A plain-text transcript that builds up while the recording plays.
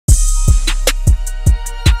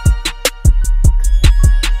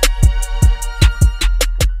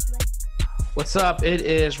What's up? It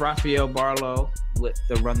is Rafael Barlowe with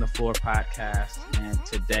the Run the Floor podcast, and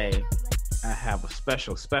today I have a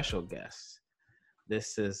special guest.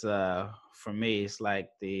 This is for me. It's like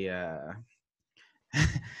the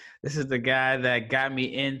this is the guy that got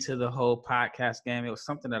me into the whole podcast game. It was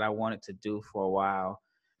something that I wanted to do for a while,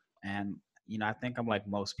 and I think I'm like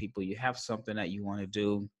most people. You have something that you want to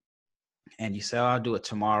do, and you say, "Oh, I'll do it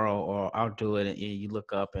tomorrow," or "I'll do it," and you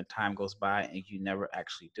look up, and time goes by, and you never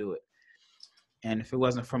actually do it. And if it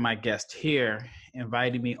wasn't for my guest here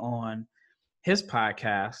inviting me on his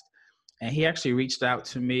podcast, and he actually reached out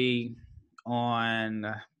to me on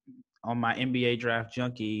my NBA Draft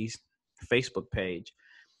Junkies Facebook page,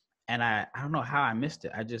 and I don't know how I missed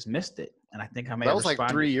it. I just missed it, and I think I may that have was responded.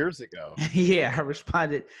 Like 3 years ago. Yeah, I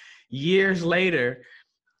responded years later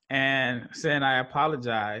and saying I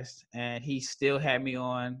apologized, and he still had me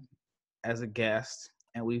on as a guest,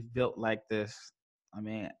 and we've built like this. I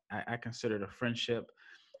mean, I consider it a friendship,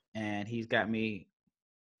 and he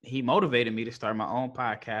motivated me to start my own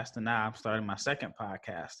podcast, and now I'm starting my second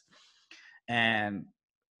podcast. And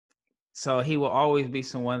so he will always be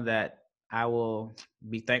someone that I will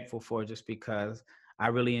be thankful for, just because I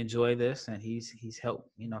really enjoy this, and he's helped,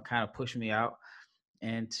 kind of push me out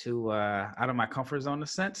into out of my comfort zone in a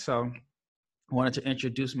sense. So I wanted to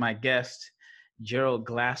introduce my guest, Gerald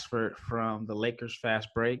Glassford from the Lakers Fast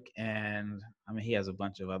Break, and I mean he has a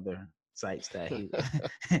bunch of other sites that he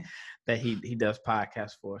that he does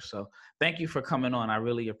podcasts for. So thank you for coming on. I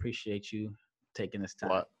really appreciate you taking this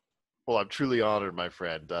time. Well, I'm truly honored, my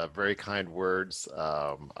friend. Very kind words.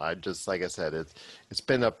 I just, like I said, it's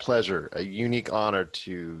been a pleasure, a unique honor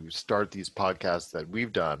to start these podcasts that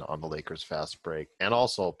we've done on the Lakers Fast Break, and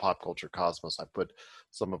also Pop Culture Cosmos. I put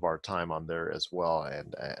some of our time on there as well,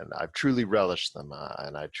 and I've truly relished them,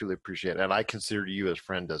 and I truly appreciate it. And I consider you as a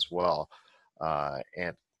friend as well.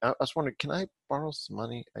 And I was wondering, can I borrow some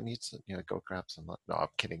money? I need some, go grab some money. No, I'm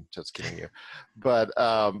kidding. Just kidding you. But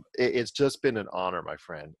it's just been an honor, my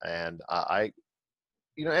friend. And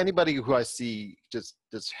anybody who I see just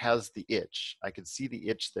has the itch. I can see the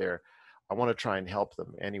itch there. I want to try and help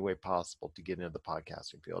them any way possible to get into the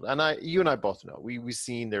podcasting field. And you and I both know, we've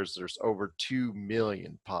seen there's over 2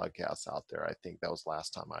 million podcasts out there. I think that was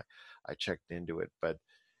last time I checked into it. But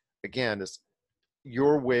again, it's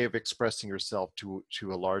your way of expressing yourself to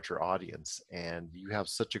a larger audience, and you have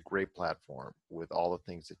such a great platform with all the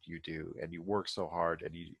things that you do, and you work so hard,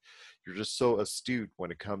 and you're just so astute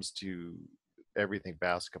when it comes to everything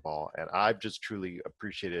basketball, and I've just truly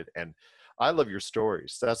appreciated it. And I love your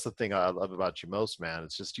stories. That's the thing I love about you most, man.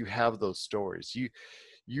 It's just you have those stories.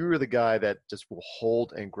 You're the guy that just will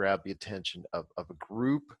hold and grab the attention of a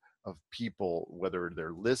group of people, whether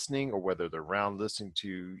they're listening or whether they're around listening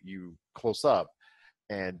to you close up,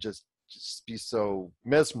 and just be so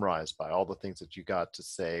mesmerized by all the things that you got to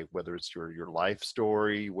say, whether it's your life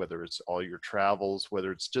story, whether it's all your travels,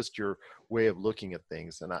 whether it's just your way of looking at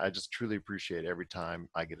things. And I just truly appreciate every time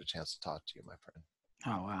I get a chance to talk to you, my friend.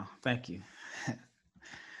 Oh, wow. Thank you.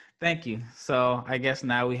 Thank you. So I guess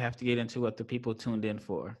now we have to get into what the people tuned in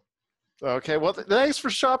for. Okay, well, thanks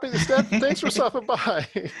for shopping. Thanks for stopping by.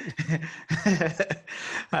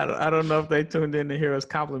 I don't know if they tuned in to hear us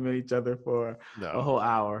compliment each other for a whole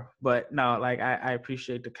hour, but no, like I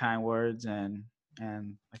appreciate the kind words, and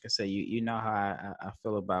like I say, you know how I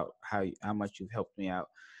feel about how much you've helped me out.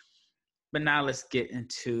 But now let's get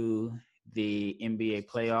into the NBA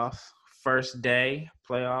playoffs. First day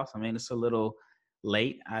playoffs. I mean, it's a little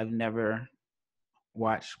late. I've never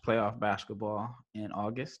watched playoff basketball in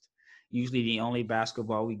August. Usually the only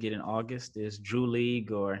basketball we get in August is Drew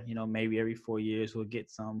League, or, maybe every 4 years we'll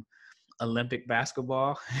get some Olympic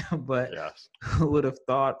basketball. But yes, who would have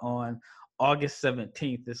thought on August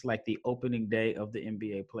 17th, it's like the opening day of the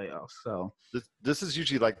NBA playoffs. So this is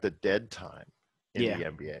usually like the dead time in the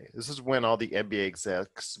NBA. This is when all the NBA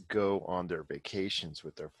execs go on their vacations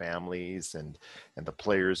with their families, and the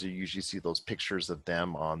players, you usually see those pictures of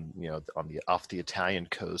them on off the Italian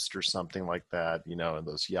coast or something like that, and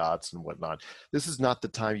those yachts and whatnot. This is not the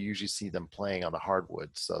time you usually see them playing on the hardwood.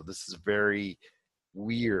 So this is very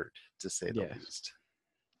weird, to say the least.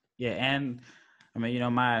 Yeah, and I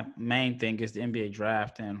mean, my main thing is the NBA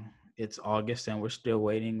draft, and it's August, and we're still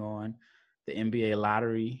waiting on the NBA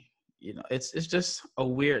lottery. It's just a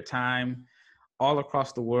weird time all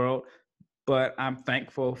across the world, but I'm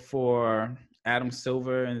thankful for Adam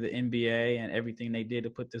Silver and the NBA and everything they did to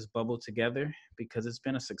put this bubble together, because it's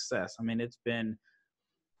been a success. I mean, it's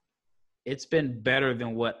been better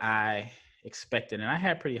than what I expected, and I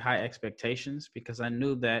had pretty high expectations because I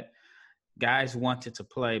knew that guys wanted to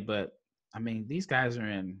play, but I mean, these guys are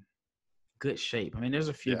in good shape. I mean, there's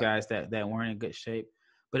a few Yeah. guys that weren't in good shape,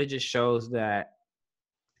 but it just shows that,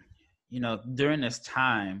 during this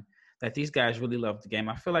time that these guys really love the game.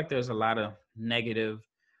 I feel like there's a lot of negative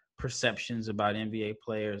perceptions about NBA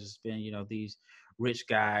players. It's been, these rich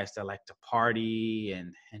guys that like to party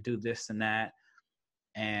and do this and that.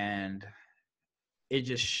 And it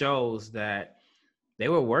just shows that they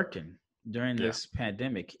were working during Yeah. this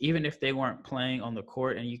pandemic, even if they weren't playing on the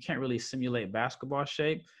court. And you can't really simulate basketball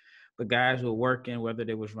shape, but guys were working, whether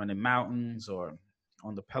they was running mountains or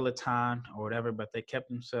on the Peloton or whatever, but they kept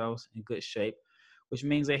themselves in good shape, which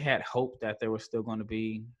means they had hope that there was still going to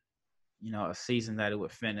be, a season that it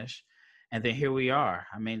would finish. And then here we are.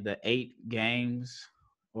 I mean, the 8 games,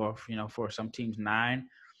 or, for some teams 9,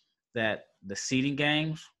 that the seeding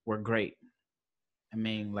games were great. I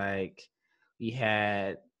mean, like, we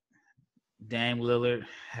had Dame Lillard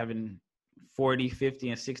having 40,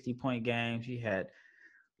 50, and 60-point games. You had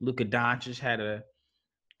Luka Doncic had a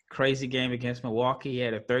crazy game against Milwaukee. He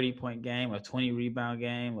had a 30-point game, a 20-rebound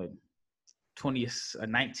game, a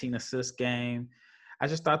 19-assist game. I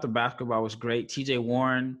just thought the basketball was great. TJ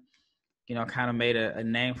Warren, kind of made a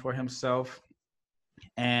name for himself.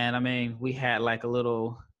 And, I mean, we had like a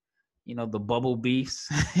little, the bubble beefs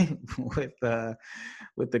with the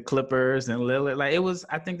Clippers and Lillard. Like, it was,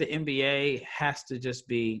 I think the NBA has to just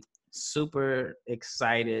be super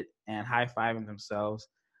excited and high-fiving themselves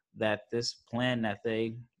that this plan that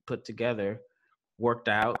they put together worked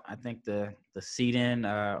out. I think the seed-in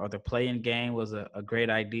or the play-in game was a great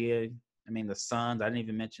idea. I mean, the Suns, I didn't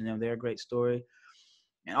even mention them. They're a great story.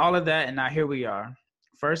 And all of that, and now here we are.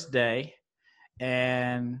 First day,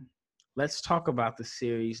 and let's talk about the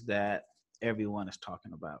series that everyone is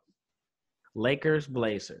talking about. Lakers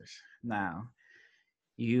Blazers. Now,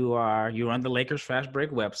 you're on the Lakers Fast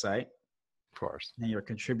Break website, Of course. and you're a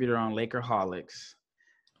contributor on Lakerholics.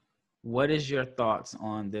 What is your thoughts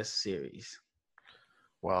on this series?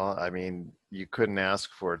 Well, I mean, you couldn't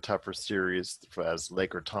ask for a tougher series, as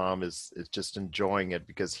Laker Tom is just enjoying it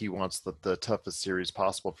because he wants the toughest series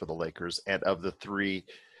possible for the Lakers. And of the 3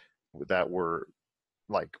 that were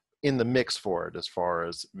like in the mix for it, as far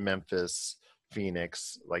as Memphis,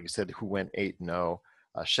 Phoenix, like you said, who went 8-0.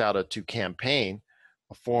 Shout out to Campaign,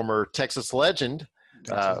 a former Texas legend,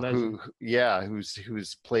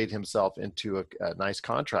 who's played himself into a nice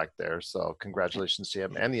contract there. So congratulations to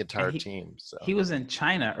him and the entire team. So he was in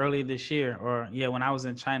China early this year, when I was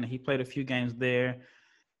in China, he played a few games there.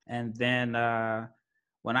 And then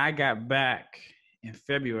when I got back in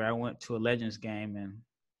February, I went to a Legends game and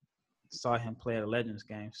saw him play at a Legends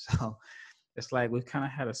game. So it's like we've kind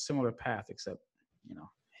of had a similar path, except,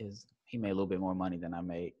 he made a little bit more money than I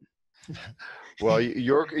made. Well,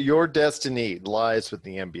 your destiny lies with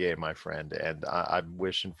the NBA, my friend, and I'm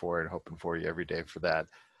wishing for it and hoping for you every day for that.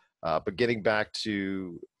 But getting back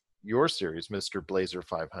to your series, Mr. Blazer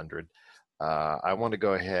 500, I want to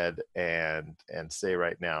go ahead and say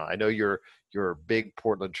right now, I know you're a big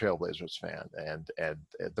Portland Trailblazers fan, and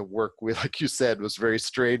the work, like you said, was very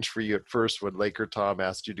strange for you at first when Laker Tom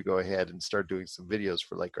asked you to go ahead and start doing some videos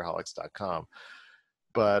for Lakerholics.com.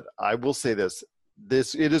 But I will say this,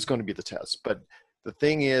 it is going to be the test. But the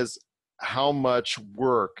thing is, how much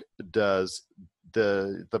work does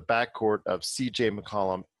the backcourt of CJ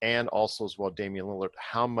McCollum and also as well Damian Lillard,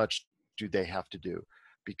 how much do they have to do?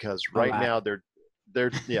 Because right now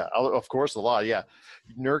they're yeah, of course, a lot. Yeah.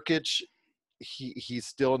 Nurkic, he's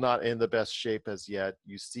still not in the best shape as yet.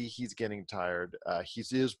 You see he's getting tired. He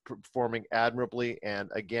is performing admirably. And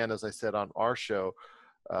again, as I said on our show,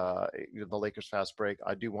 the Lakers Fast Break,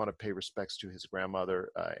 I do want to pay respects to his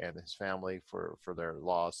grandmother and his family for their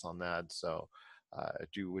loss on that. So I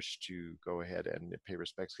do wish to go ahead and pay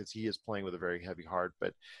respects because he is playing with a very heavy heart,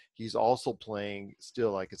 but he's also playing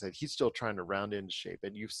still, like I said, he's still trying to round into shape.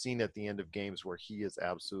 And you've seen at the end of games where he is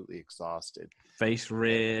absolutely exhausted. Face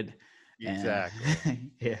red.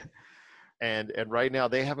 Exactly. Yeah. And right now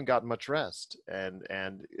they haven't gotten much rest, and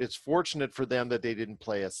it's fortunate for them that they didn't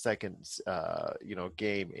play a second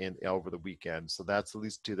game over the weekend, so that's at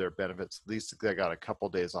least to their benefits. At least they got a couple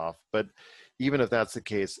days off. But even if that's the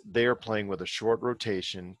case, they are playing with a short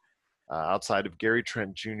rotation. Outside of Gary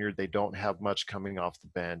Trent Jr., they don't have much coming off the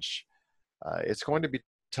bench. It's going to be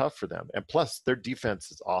tough for them, and plus their defense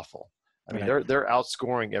is awful. I mean, they're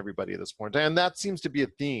outscoring everybody at this point, and that seems to be a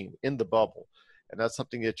theme in the bubble. And that's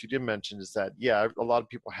something that you did mention is that, yeah, a lot of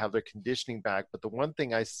people have their conditioning back. But the one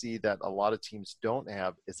thing I see that a lot of teams don't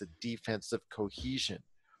have is a defensive cohesion,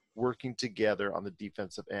 working together on the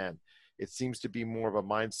defensive end. It seems to be more of a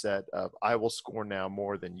mindset of, I will score now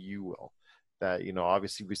more than you will. That,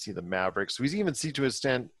 obviously we see the Mavericks. We even see to an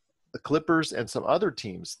extent the Clippers and some other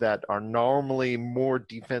teams that are normally more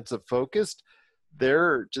defensive focused,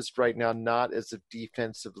 they're just right now not as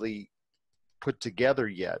defensively put together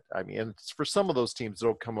yet. I mean, and it's for some of those teams,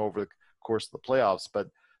 it'll come over the course of the playoffs, but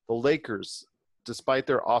the Lakers, despite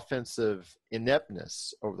their offensive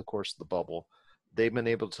ineptness over the course of the bubble, they've been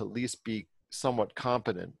able to at least be somewhat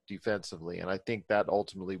competent defensively. And I think that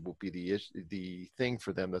ultimately will be the thing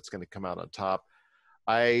for them that's going to come out on top.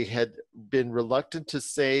 I had been reluctant to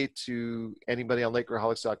say to anybody on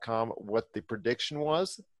Lakerholics.com what the prediction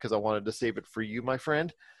was because I wanted to save it for you, my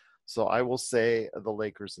friend. So I will say the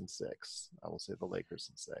Lakers in 6. I will say the Lakers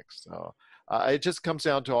in 6. So it just comes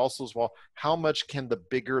down to also as well, how much can the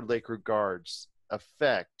bigger Laker guards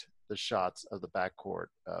affect the shots of the backcourt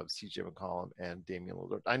of CJ McCollum and Damian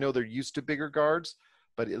Lillard? I know they're used to bigger guards,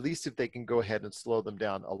 but at least if they can go ahead and slow them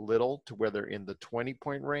down a little to where they're in the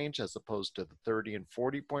 20-point range as opposed to the 30 and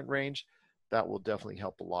 40-point range, that will definitely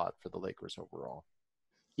help a lot for the Lakers overall.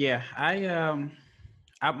 Yeah,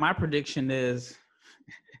 my prediction is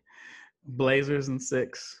Blazers in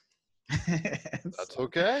 6. That's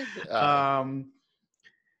okay.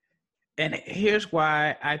 And here's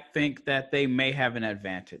why I think that they may have an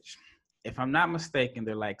advantage. If I'm not mistaken,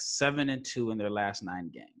 they're like 7-2 in their last 9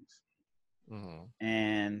 games. Mm-hmm.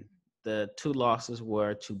 And the 2 losses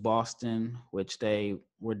were to Boston, which they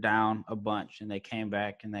were down a bunch, and they came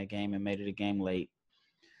back in that game and made it a game late.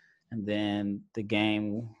 And then the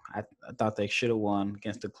game I thought they should have won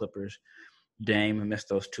against the Clippers, Dame missed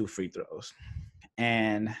those 2 free throws.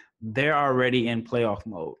 And they're already in playoff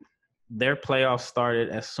mode. Their playoffs started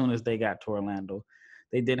as soon as they got to Orlando.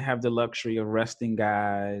 They didn't have the luxury of resting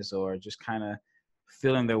guys or just kind of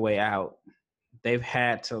feeling their way out. They've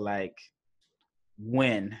had to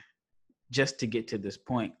win just to get to this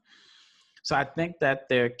point. So I think that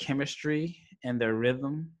their chemistry and their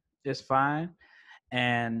rhythm is fine.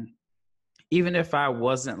 And even if I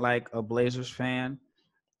wasn't like a Blazers fan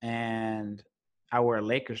and I were a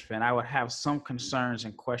Lakers fan, I would have some concerns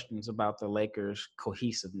and questions about the Lakers'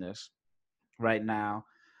 cohesiveness right now.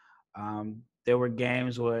 There were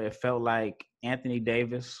games where it felt like Anthony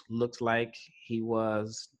Davis looked like he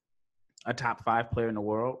was a top 5 player in the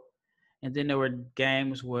world. And then there were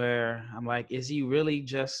games where I'm like, is he really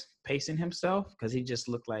just pacing himself? Because he just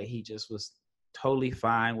looked like he just was totally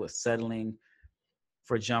fine with settling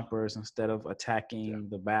for jumpers instead of attacking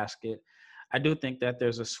the basket. I do think that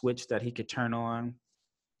there's a switch that he could turn on.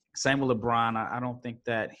 Same with LeBron. I don't think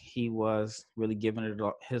that he was really giving it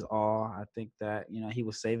his all. I think that, he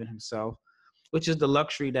was saving himself, which is the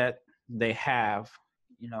luxury that they have,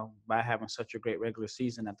 by having such a great regular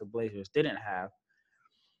season that the Blazers didn't have.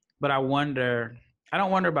 But I don't wonder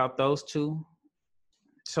about those 2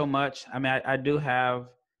 so much. I mean, I do have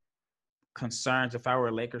concerns if I were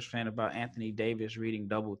a Lakers fan about Anthony Davis reading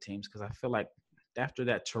double teams, because I feel like after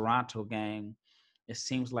that Toronto game, it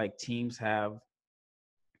seems like teams have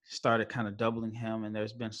started kind of doubling him, and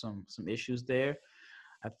there's been some issues there.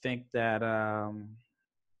 I think that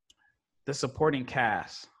the supporting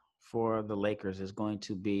cast for the Lakers is going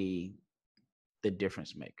to be the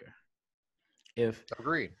difference maker.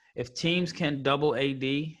 Agreed. If teams can double AD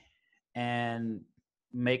and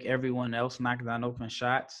make everyone else knock down open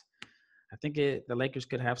shots, I think the Lakers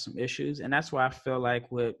could have some issues. And that's why I feel like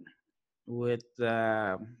with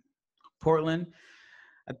Portland,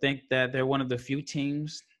 I think that they're one of the few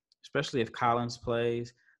teams, especially if Collins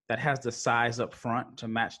plays, that has the size up front to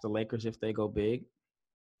match the Lakers if they go big.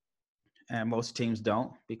 And most teams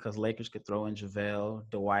don't, because Lakers could throw in JaVale,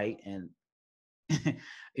 Dwight, and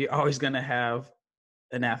you're always going to have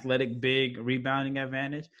an athletic big rebounding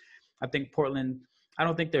advantage. I think Portland, I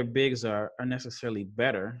don't think their bigs are necessarily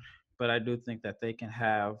better, but I do think that they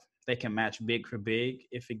can match big for big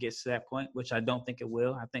if it gets to that point, which I don't think it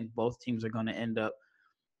will. I think both teams are going to end up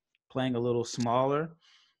playing a little smaller.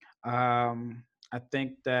 I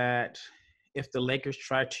think that if the Lakers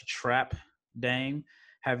try to trap Dame,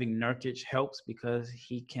 having Nurkic helps because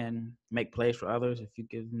he can make plays for others. If you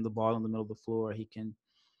give him the ball in the middle of the floor, he can,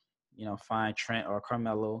 find Trent or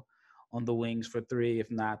Carmelo on the wings for 3.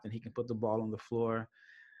 If not, then he can put the ball on the floor.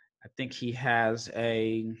 I think he has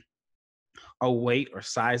a weight or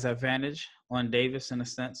size advantage on Davis in a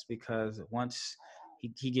sense, because once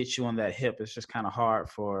he gets you on that hip, it's just kind of hard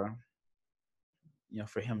for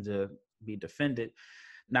him to be defended.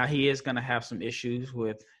 Now he is going to have some issues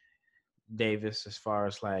with Davis as far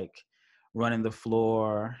as running the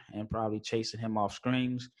floor and probably chasing him off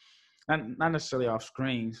screens. Not necessarily off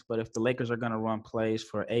screens, but if the Lakers are going to run plays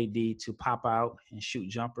for AD to pop out and shoot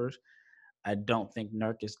jumpers, I don't think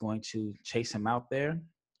Nurk is going to chase him out there.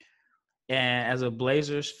 And as a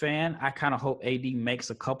Blazers fan, I kind of hope AD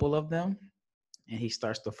makes a couple of them and he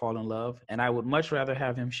starts to fall in love. And I would much rather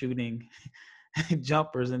have him shooting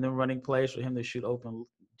jumpers and then running plays for him to shoot open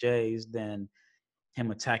J's than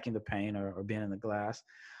him attacking the paint or being in the glass.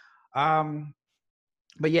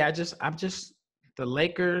 But yeah, I'm just the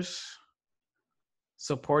Lakers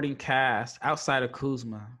supporting cast outside of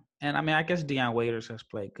Kuzma. And I mean, I guess Deion Waiters has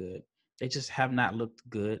played good. They just have not looked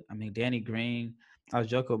good. I mean, Danny Green, I was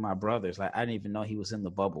joking with my brothers. Like, I didn't even know he was in the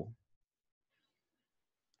bubble.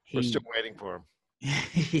 We're still waiting for him.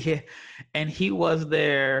 Yeah. And he was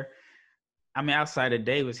their, I mean, outside of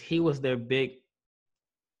Davis, he was their big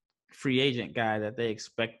free agent guy that they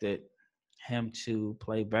expected him to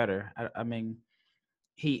play better. I mean,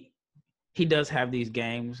 he does have these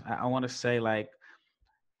games. I want to say, like,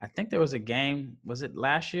 I think there was a game, was it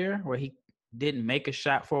last year, where he didn't make a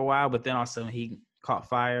shot for a while, but then all of a sudden he caught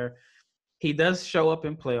fire. He does show up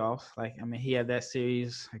in playoffs. Like, I mean, he had that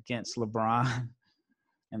series against LeBron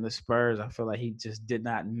and the Spurs. I feel like he just did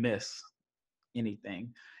not miss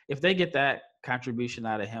anything. If they get that contribution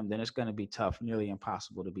out of him, then it's going to be tough, nearly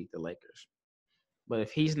impossible to beat the Lakers. But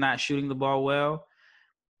if he's not shooting the ball well,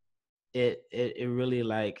 it really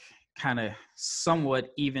like kind of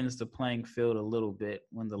somewhat evens the playing field a little bit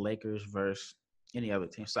when the Lakers versus any other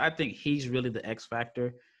team. So I think he's really the X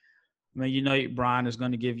factor. I mean, you know, Bron is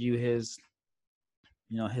going to give you his,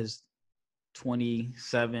 you know, his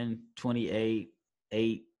 27, 28,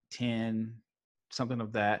 8, 10, something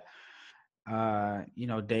of that. You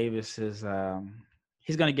know, Davis is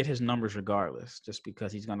he's going to get his numbers regardless, just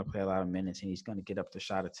because he's going to play a lot of minutes and he's going to get up to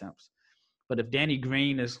shot attempts. But if Danny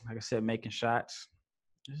Green is, like I said, making shots,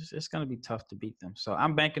 it's going to be tough to beat them. So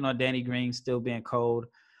I'm banking on Danny Green still being cold.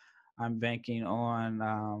 I'm banking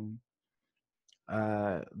on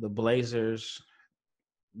the Blazers,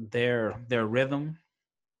 their rhythm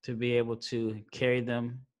to be able to carry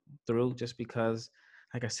them through, just because,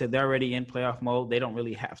 like I said, they're already in playoff mode. They don't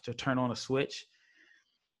really have to turn on a switch.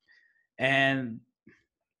 And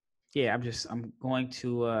yeah, I'm going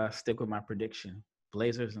to stick with my prediction.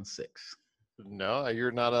 Blazers in 6. No,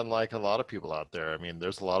 you're not unlike a lot of people out there. I mean,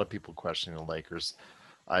 there's a lot of people questioning the Lakers.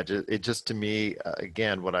 It just to me,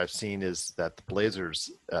 again, what I've seen is that the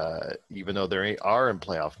Blazers, even though they are in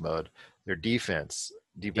playoff mode, their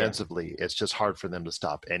defensively, it's just hard for them to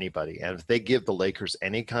stop anybody. And if they give the Lakers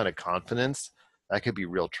any kind of confidence, that could be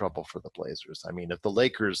real trouble for the Blazers. I mean, if the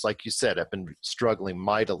Lakers, like you said, have been struggling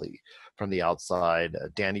mightily from the outside,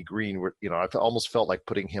 Danny Green, I almost felt like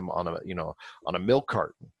putting him on a milk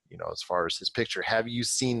carton, as far as his picture. Have you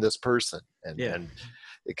seen this person? And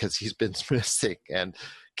because he's been missing. And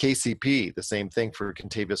KCP, the same thing for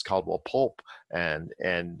Kentavious Caldwell-Pope. And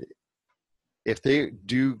if they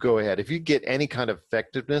do go ahead, if you get any kind of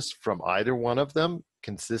effectiveness from either one of them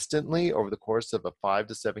consistently over the course of a 5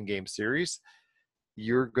 to 7 game series,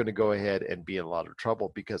 you're going to go ahead and be in a lot of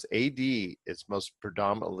trouble, because AD is most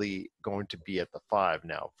predominantly going to be at the 5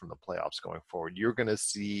 now from the playoffs going forward. You're going to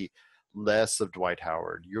see less of Dwight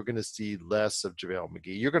Howard. You're going to see less of JaVale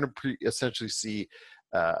McGee. You're going to essentially see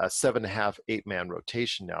a 7.5, 8-man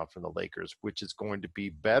rotation now from the Lakers, which is going to be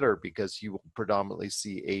better because you will predominantly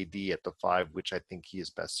see AD at the 5, which I think he is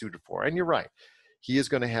best suited for. And you're right. He is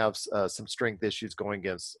going to have some strength issues going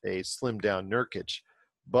against a slimmed down Nurkic,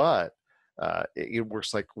 but it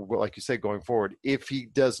works like you said, going forward. If he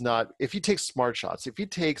takes smart shots, if he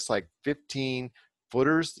takes like 15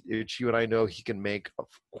 footers, which you and I know he can make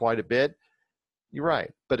quite a bit, you're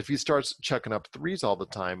right. But if he starts chucking up threes all the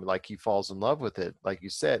time, like he falls in love with it, like you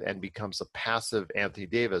said, and becomes a passive Anthony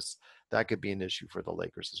Davis, that could be an issue for the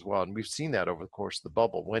Lakers as well. And we've seen that over the course of the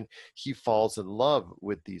bubble, when he falls in love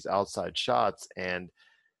with these outside shots, and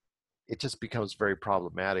it just becomes very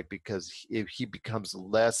problematic because he becomes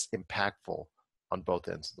less impactful on both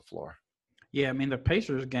ends of the floor. Yeah, I mean, the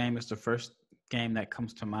Pacers game is the first game that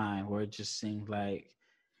comes to mind where it just seemed like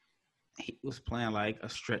he was playing like a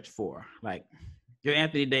stretch 4. Like, you're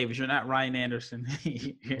Anthony Davis, you're not Ryan Anderson,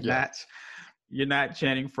 you're not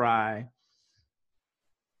Channing Frye.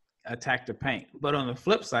 Attack the paint. But on the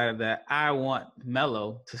flip side of that, I want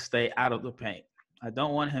Melo to stay out of the paint. I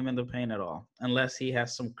don't want him in the paint at all, unless he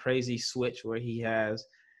has some crazy switch where he has,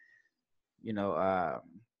 one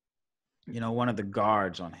of the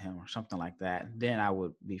guards on him or something like that. Then I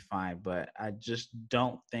would be fine. But I just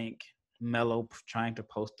don't think Melo trying to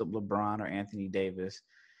post up LeBron or Anthony Davis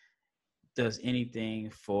does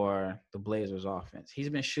anything for the Blazers offense. He's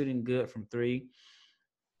been shooting good from 3.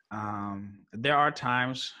 There are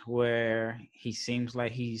times where he seems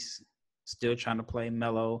like he's still trying to play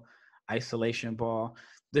mellow isolation ball.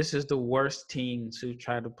 This is the worst team to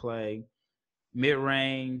try to play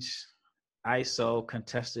mid-range ISO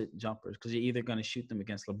contested jumpers because you're either going to shoot them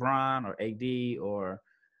against LeBron or AD or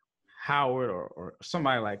Howard or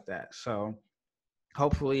somebody like that. So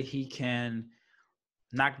hopefully he can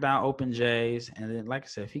knock down open J's. And then, like I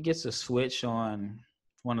said, if he gets a switch on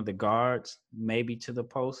one of the guards, maybe to the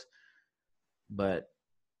post. But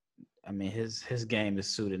I mean, his game is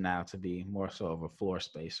suited now to be more so of a floor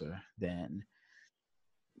spacer than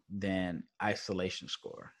isolation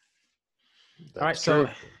scorer. All right, That's true.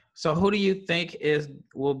 so who do you think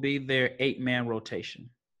will be their 8-man rotation?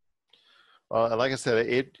 Like I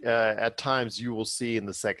said, at times you will see in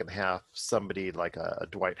the second half somebody like a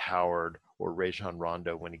Dwight Howard or Rajon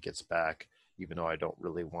Rondo when he gets back. Even though I don't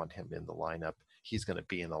really want him in the lineup, he's going to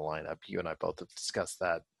be in the lineup. You and I both have discussed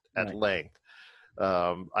that at length.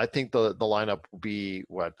 I think the lineup will be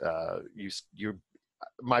what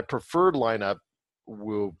my preferred lineup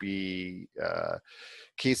will be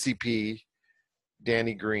KCP,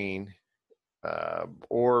 Danny Green,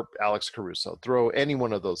 or Alex Caruso. Throw any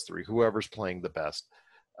one of those three, whoever's playing the best.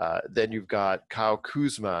 Then you've got Kyle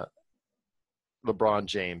Kuzma, LeBron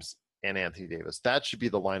James, and Anthony Davis. That should be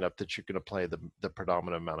the lineup that you're going to play the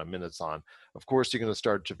predominant amount of minutes on. Of course, you're going to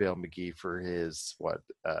start JaVale McGee for his,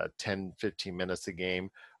 10, 15 minutes a game,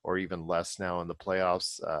 or even less now in the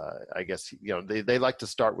playoffs. I guess, they like to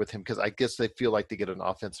start with him because I guess they feel like they get an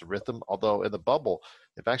offensive rhythm. Although in the bubble,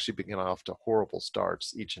 they've actually been getting off to horrible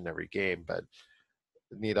starts each and every game. But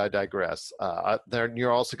need I digress. Then you're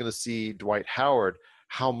also going to see Dwight Howard.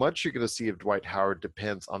 How much you're going to see of Dwight Howard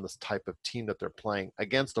depends on this type of team that they're playing.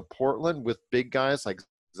 Against a Portland with big guys like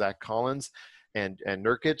Zach Collins and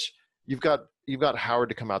Nurkic, you've got Howard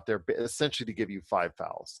to come out there essentially to give you 5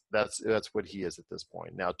 fouls. That's what he is at this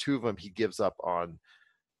point. Now, 2 of them he gives up on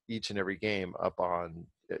each and every game, up on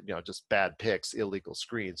just bad picks, illegal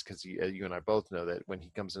screens, because you and I both know that when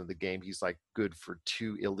he comes into the game, he's like good for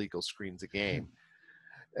 2 illegal screens a game.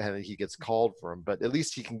 And he gets called for him, but at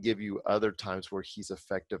least he can give you other times where he's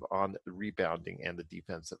effective on the rebounding and the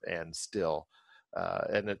defensive end still.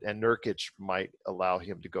 And Nurkic might allow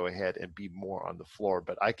him to go ahead and be more on the floor,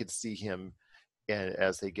 but I could see him, and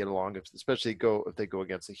as they get along, especially if they go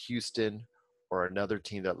against a Houston or another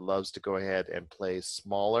team that loves to go ahead and play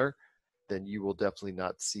smaller, then you will definitely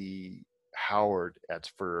not see Howard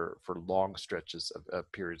for long stretches of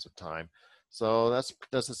periods of time. So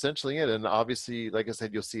that's essentially it. And obviously, like I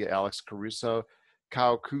said, you'll see Alex Caruso,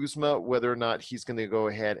 Kyle Kuzma, whether or not he's going to go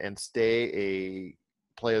ahead and stay a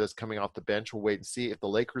player that's coming off the bench. We'll wait and see. If the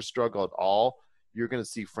Lakers struggle at all, you're going to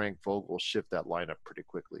see Frank Vogel shift that lineup pretty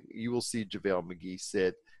quickly. You will see JaVale McGee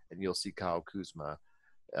sit, and you'll see Kyle Kuzma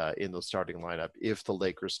in the starting lineup. If the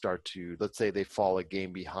Lakers start to, let's say they fall a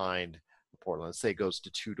game behind Portland, let's say it goes to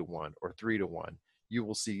 2-1 or 3-1, you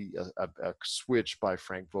will see a switch by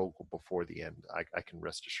Frank Vogel before the end. I can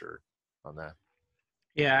rest assured on that.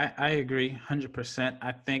 Yeah, I agree 100%.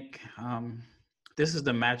 I think this is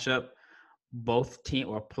the matchup both team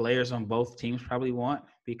or players on both teams probably want,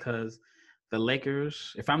 because the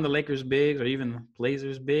Lakers, if I'm the Lakers bigs or even the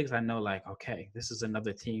Blazers bigs, I know like, okay, this is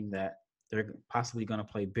another team that they're possibly going to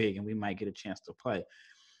play big and we might get a chance to play.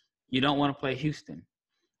 You don't want to play Houston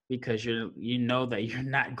because you know that you're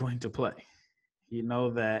not going to play. You know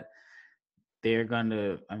that they're going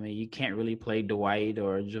to, I mean, you can't really play Dwight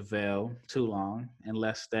or JaVale too long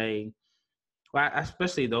unless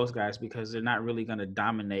especially those guys, because they're not really going to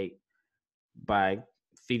dominate by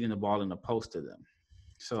feeding the ball in the post to them.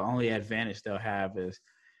 So the only advantage they'll have is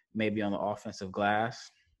maybe on the offensive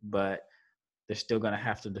glass, but they're still going to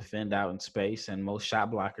have to defend out in space, and most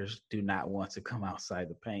shot blockers do not want to come outside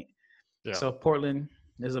the paint. Yeah. So Portland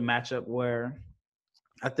is a matchup where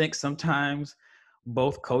I think sometimes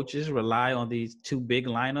both coaches rely on these 2 big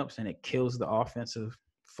lineups and it kills the offensive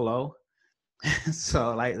flow.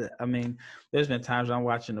 So, like, I mean, there's been times I'm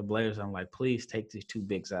watching the Blazers, I'm like, please take these 2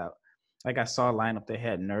 bigs out. Like, I saw a lineup, they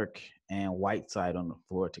had Nurk and Whiteside on the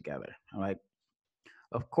floor together. I'm like,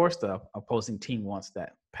 of course the opposing team wants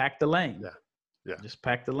that. Pack the lane. Yeah. Just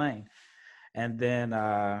pack the lane. And then,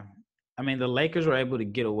 I mean, the Lakers were able to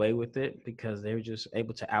get away with it because they were just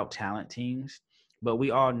able to out-talent teams. But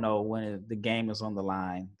we all know when the game is on the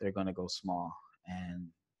line, they're going to go small. And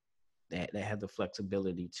they have the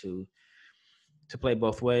flexibility to play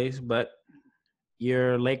both ways. But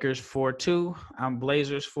you're Lakers 4-2. I'm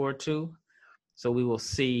Blazers 4-2. So we will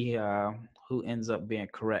see who ends up being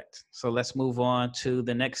correct. So let's move on to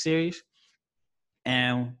the next series.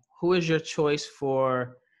 And who is your choice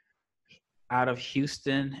for out of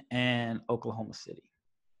Houston and Oklahoma City?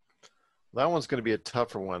 That one's going to be a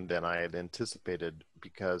tougher one than I had anticipated,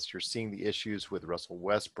 because you're seeing the issues with Russell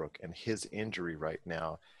Westbrook and his injury right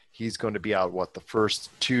now. he's going to be out, the first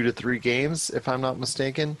 2 to 3 games, if I'm not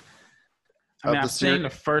mistaken, I mean, of the I've seen series? the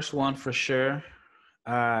first one for sure.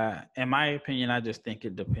 In my opinion, I just think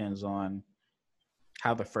it depends on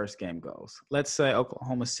how the first game goes. Let's say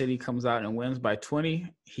Oklahoma City comes out and wins by 20,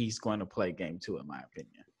 he's going to play game 2, in my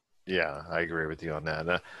opinion. Yeah, I agree with you on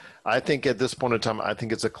that. I think at this point in time, I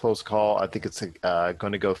think it's a close call. I think it's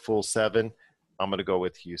going to go full 7. I'm going to go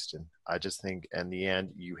with Houston. I just think in the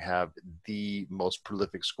end, you have the most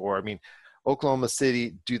prolific scorer. I mean, Oklahoma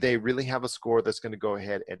City, do they really have a scorer that's going to go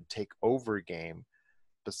ahead and take over a game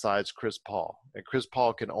besides Chris Paul? And Chris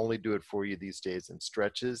Paul can only do it for you these days in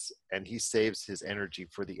stretches, and he saves his energy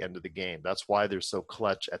for the end of the game. That's why they're so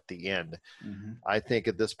clutch at the end. Mm-hmm. I think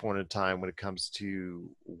at this point in time, when it comes to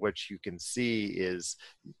what you can see is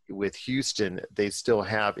with Houston, they still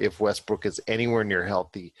have, if Westbrook is anywhere near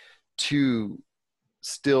healthy, 2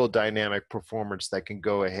 still dynamic performers that can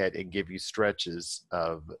go ahead and give you stretches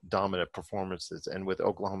of dominant performances. And with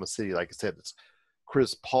Oklahoma City, like I said, it's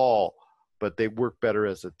Chris Paul, but they work better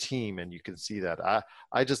as a team, and you can see that.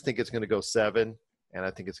 I just think it's going to go 7, and I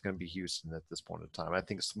think it's going to be Houston at this point in time. I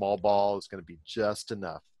think small ball is going to be just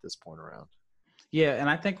enough this point around. Yeah, and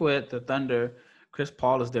I think with the Thunder, Chris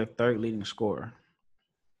Paul is their 3rd leading scorer.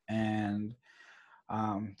 And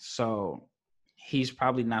so he's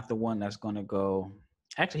probably not the one that's going to go.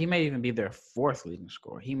 Actually, he may even be their 4th leading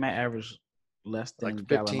scorer. He may average less than Like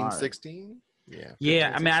 15, Gallinari. 16? Yeah. 15, Yeah,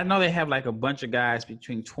 I mean, 16. I know they have like a bunch of guys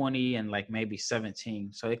between 20 and like maybe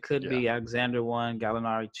 17. So it could be Alexander 1,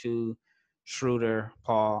 Gallinari 2, Schroeder,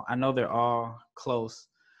 Paul. I know they're all close,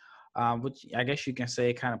 which I guess you can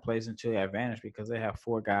say kind of plays into their advantage because they have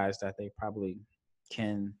 4 guys that they probably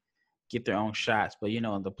can get their own shots. But, in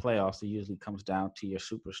the playoffs, it usually comes down to your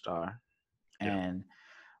superstar. Yeah. And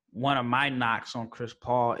one of my knocks on Chris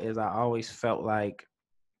Paul is I always felt like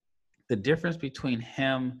the difference between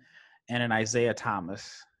him and an Isaiah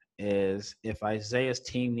Thomas is if Isaiah's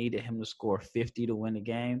team needed him to score 50 to win the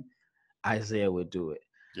game, Isaiah would do it.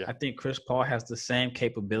 Yeah. I think Chris Paul has the same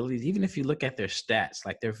capabilities. Even if you look at their stats,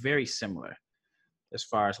 like they're very similar as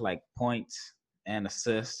far as like points and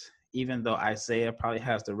assists, even though Isaiah probably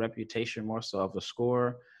has the reputation more so of a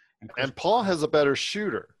scorer. And Paul has a better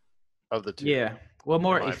shooter of the 2. Yeah. Well,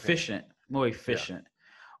 more efficient. Yeah.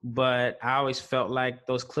 But I always felt like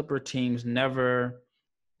those Clipper teams never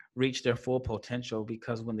reached their full potential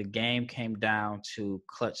because when the game came down to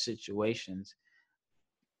clutch situations,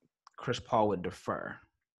 Chris Paul would defer.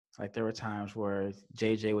 Like there were times where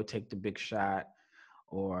JJ would take the big shot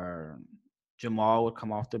or Jamal would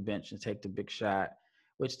come off the bench and take the big shot,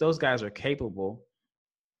 which those guys are capable,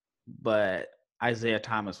 but Isaiah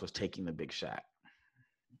Thomas was taking the big shot.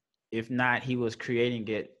 If not, he was creating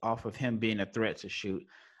it off of him being a threat to shoot.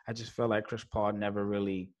 I just felt like Chris Paul never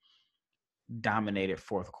really dominated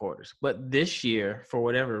fourth quarters. But this year, for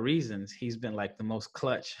whatever reasons, he's been like the most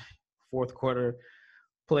clutch fourth quarter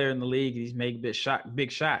player in the league. He's made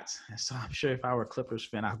big shots. And so I'm sure if I were a Clippers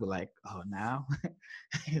fan, I'd be like, oh, now?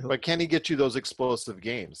 But can he get you those explosive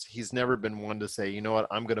games? He's never been one to say, you know what,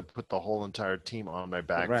 I'm going to put the whole entire team on my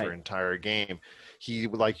back for an entire game. He,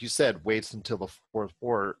 like you said, waits until the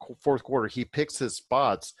fourth quarter. He picks his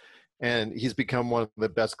spots, and he's become one of the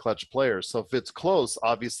best clutch players. So if it's close,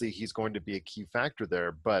 obviously he's going to be a key factor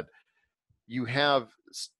there. But you have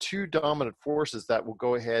 2 dominant forces that will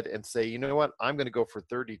go ahead and say, you know what, I'm going to go for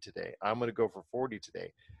 30 today. I'm going to go for 40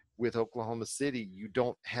 today. With Oklahoma City, you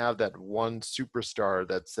don't have that one superstar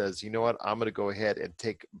that says, you know what, I'm going to go ahead and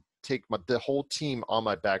take the whole team on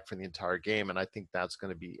my back for the entire game. And I think that's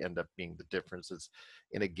going to end up being the differences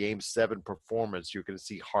in a game 7 performance. You're going to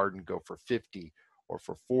see Harden go for 50 or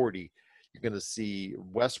for 40. You're going to see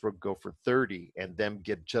Westbrook go for 30 and them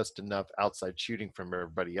get just enough outside shooting from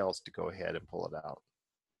everybody else to go ahead and pull it out.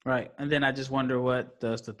 Right. And then I just wonder, what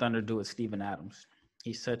does the Thunder do with Steven Adams?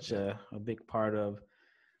 He's such a big part of,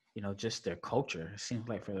 just their culture. It seems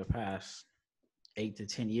like for the past 8 to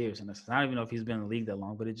 10 years. And I don't even know if he's been in the league that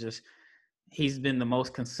long, but he's been the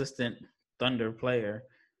most consistent Thunder player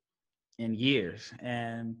in years.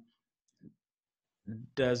 And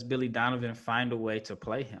does Billy Donovan find a way to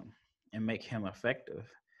play him and make him effective?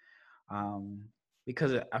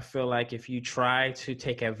 Because I feel like if you try to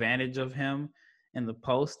take advantage of him in the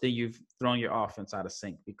post, then you've thrown your offense out of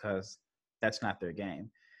sync because that's not their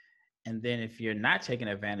game. And then if you're not taking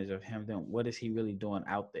advantage of him, then what is he really doing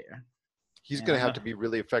out there? He's going to have to be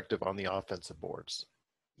really effective on the offensive boards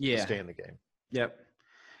to stay in the game. Yep.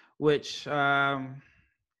 Which, more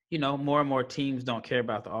and more teams don't care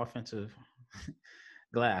about the offensive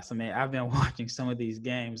glass. I mean, I've been watching some of these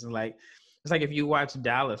games, and it's like if you watch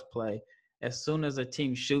Dallas play, as soon as a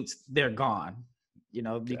team shoots, they're gone.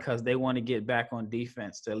 Yeah. because they want to get back on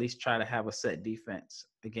defense to at least try to have a set defense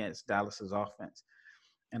against Dallas's offense.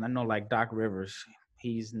 And I know like Doc Rivers,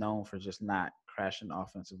 he's known for just not crashing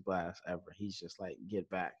offensive glass ever. He's just like, get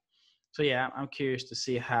back. So yeah, I'm curious to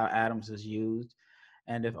see how Adams is used,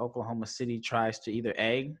 and if Oklahoma City tries to either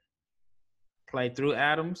play through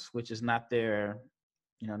Adams, which is not their,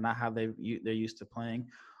 not how they're used to playing,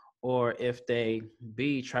 or if they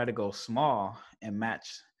try to go small and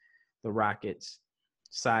match the Rockets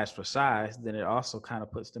size for size, then it also kind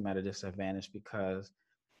of puts them at a disadvantage because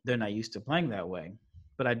they're not used to playing that way.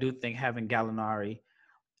 But I do think having Gallinari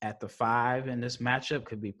at the 5 in this matchup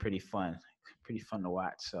could be pretty fun to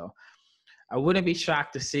watch. So I wouldn't be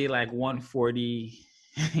shocked to see like 140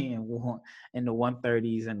 in the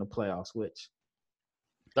 130s in the playoffs, which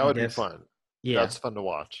That I would be guess, fun. yeah. That's fun to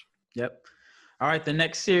watch. Yep. All right, the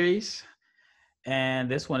next series, and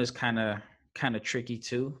this one is kind of tricky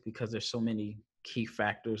too because there's so many key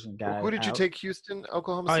factors and guys Who did you out. take? Houston,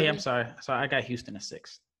 Oklahoma Oh City? yeah, I'm sorry. I got Houston at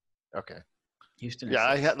 6. Okay. Houston at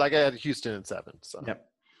Yeah, 6. I had Houston at 7. So. Yep.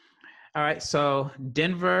 All right, so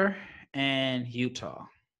Denver and Utah.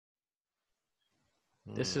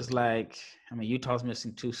 This is like, Utah's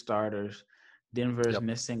missing 2 starters. Denver's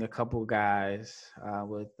missing a couple guys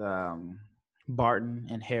with Barton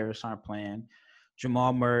and Harris aren't playing.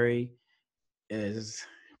 Jamal Murray is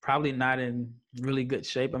probably not in really good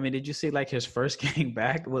shape. Did you see like his first game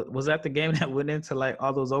back? Was that the game that went into like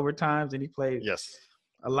all those overtimes and he played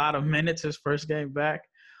a lot of minutes his first game back?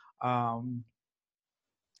 I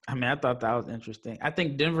thought that was interesting. I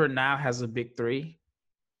think Denver now has a big 3,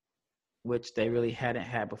 which they really hadn't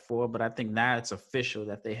had before, but I think now it's official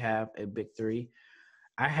that they have a big 3.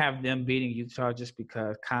 I have them beating Utah just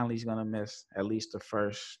because Conley's going to miss at least the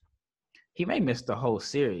first. He may miss the whole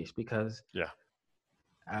series because the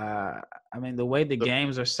way the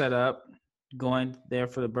games are set up, going there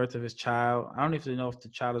for the birth of his child, I don't even know if the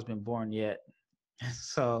child has been born yet.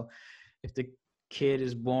 So if the kid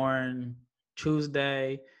is born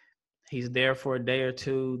Tuesday, he's there for a day or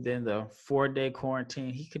 2, then the 4-day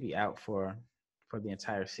quarantine, he could be out for the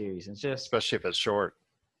entire series. And just especially if it's short.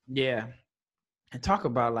 Yeah. And talk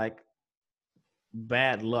about like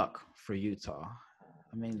bad luck for Utah.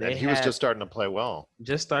 He was just starting to play well.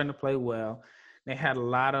 They had a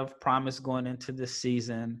lot of promise going into this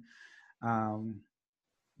season.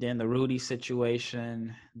 Then the Rudy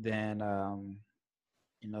situation, then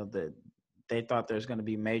they thought there's going to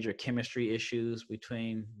be major chemistry issues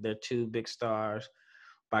between their 2 big stars.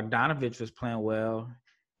 Bogdanovich was playing well.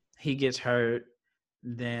 He gets hurt.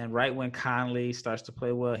 Then right when Conley starts to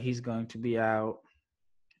play well, he's going to be out.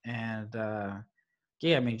 And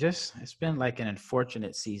it's been like an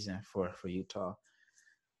unfortunate season for Utah.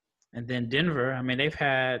 And then Denver, they've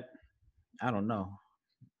had, I don't know,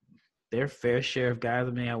 their fair share of guys.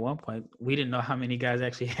 At one point, we didn't know how many guys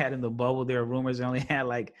actually had in the bubble. There were rumors they only had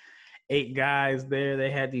like 8 guys there. They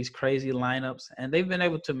had these crazy lineups, and they've been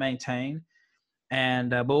able to maintain. And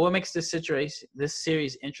but what makes this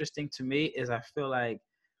series interesting to me is I feel like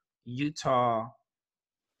Utah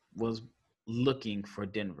was looking for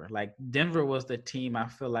Denver. Like Denver was the team I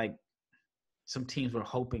feel like some teams were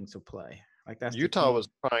hoping to play. Like that's Utah was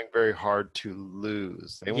trying very hard to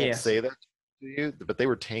lose. They won't say that to you, but they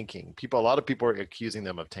were tanking. A lot of people are accusing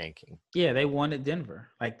them of tanking. Yeah, they wanted Denver.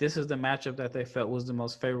 Like this is the matchup that they felt was the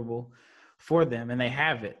most favorable for them, and they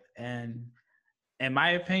have it. And in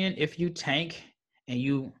my opinion, if you tank and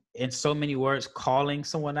you, in so many words, calling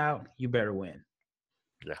someone out, you better win.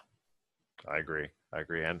 Yeah, I agree.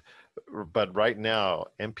 But right now,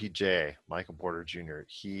 MPJ, Michael Porter Jr.,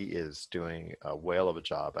 he is doing a whale of a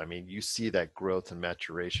job. You see that growth and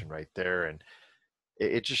maturation right there, and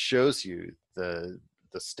it just shows you the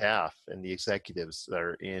staff and the executives that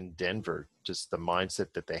are in Denver, just the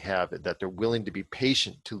mindset that they have, that they're willing to be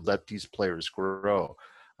patient to let these players grow.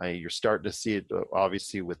 You're starting to see it,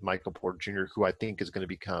 obviously, with Michael Porter Jr., who I think is going to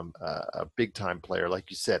become a big-time player. Like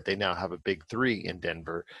you said, they now have a big 3 in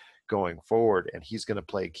Denver going forward, and he's going to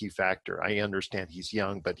play a key factor. I understand he's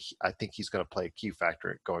young, but I think he's going to play a key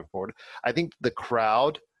factor going forward. I think the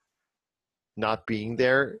crowd not being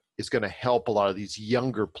there is going to help a lot of these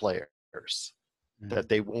younger players, that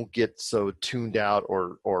they won't get so tuned out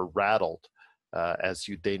or rattled as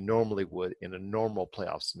they normally would in a normal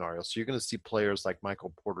playoff scenario. So you're going to see players like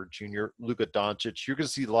Michael Porter Jr., Luka Doncic. You're going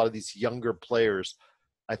to see a lot of these younger players,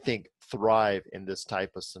 I think, thrive in this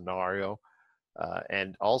type of scenario.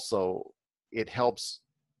 And also it helps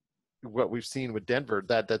what we've seen with Denver,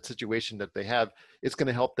 that situation that they have. It's going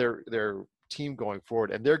to help their team going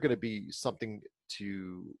forward, and they're going to be something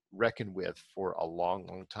to reckon with for a long,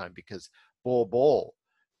 long time, because Bol Bol,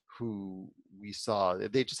 who we saw.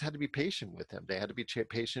 They just had to be patient with him. They had to be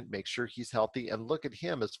patient, make sure he's healthy, and look at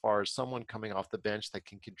him as far as someone coming off the bench that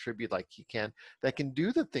can contribute like he can, that can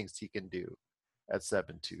do the things he can do at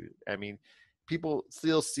 7'2". I mean, people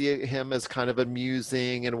still see him as kind of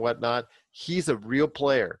amusing and whatnot. He's a real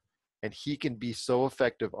player, and he can be so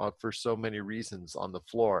effective for so many reasons on the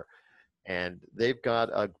floor. And they've got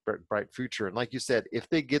a bright future. And like you said, if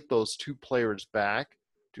they get those two players back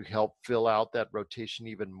to help fill out that rotation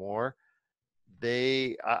even more,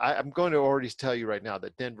 I'm going to already tell you right now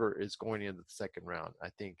that Denver is going into the second round. I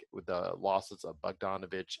think with the losses of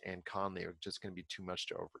Bogdanovich and Conley are just going to be too much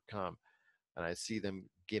to overcome. And I see them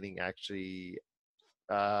getting actually,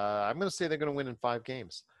 I'm going to say they're going to win in 5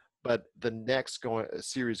 games. But the next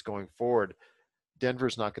series going forward,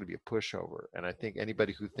 Denver's not going to be a pushover. And I think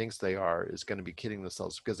anybody who thinks they are is going to be kidding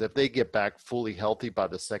themselves, because if they get back fully healthy by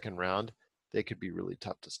the second round, they could be really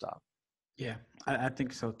tough to stop. Yeah, I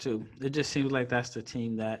think so too. It just seems like that's the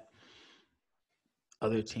team that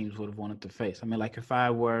other teams would have wanted to face. I mean, like if I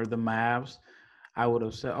were the Mavs, I would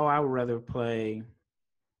have said, "Oh, I'd rather play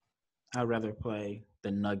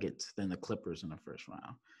the Nuggets than the Clippers in the first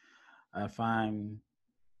round." If I'm,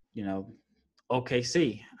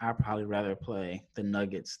 OKC, I'd probably rather play the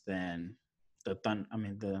Nuggets than the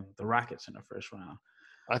Rockets in the first round.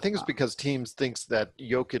 I think it's because teams thinks that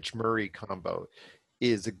Jokic-Murray combo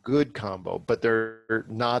is a good combo, but they're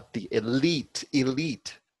not the elite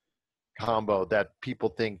combo that people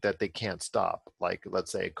think that they can't stop. Like,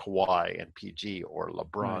 let's say Kawhi and PG or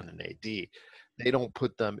LeBron and AD. They don't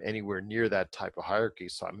put them anywhere near that type of hierarchy.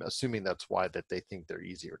 So I'm assuming that's why that they think they're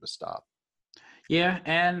easier to stop. Yeah,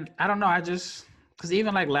 and I don't know. Because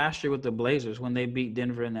even like last year with the Blazers, when they beat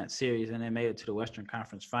Denver in that series and they made it to the Western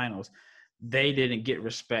Conference Finals, they didn't get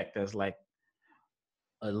respect as like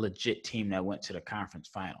a legit team that went to the conference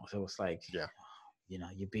finals. It was like,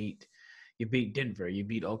 you beat Denver, you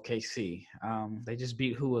beat OKC. They just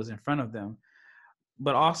beat who was in front of them.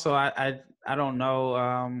 But also, I don't know.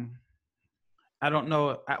 I don't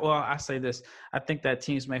know. I say this. I think that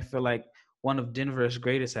teams may feel like one of Denver's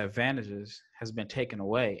greatest advantages has been taken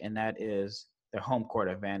away, and that is their home court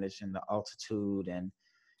advantage and the altitude and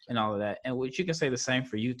all of that. And which you can say the same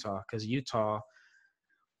for Utah, because Utah,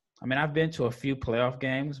 I mean, I've been to a few playoff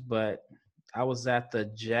games, but I was at the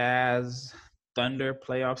Jazz Thunder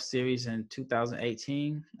playoff series in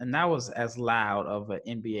 2018, and that was as loud of an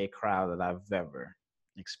NBA crowd that I've ever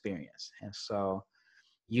experienced. And so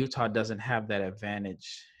Utah doesn't have that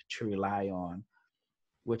advantage to rely on,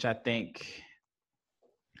 which I think,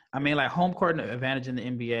 I mean, like home court advantage in the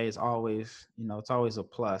NBA is always, it's always a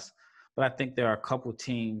plus. But I think there are a couple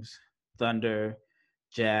teams, Thunder,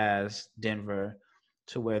 Jazz, Denver,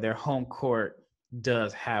 to where their home court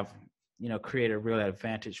does have, create a real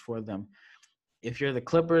advantage for them. If you're the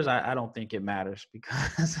Clippers, I don't think it matters,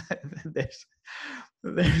 because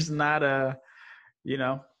there's not a,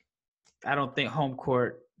 I don't think home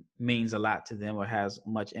court means a lot to them or has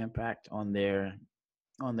much impact on their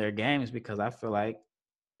games, because I feel like,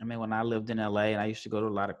 I mean, when I lived in LA and I used to go to a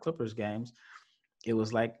lot of Clippers games, it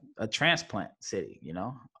was like a transplant city,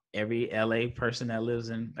 every person that lives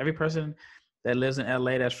in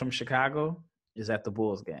LA that's from Chicago is at the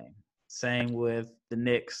Bulls game. Same with the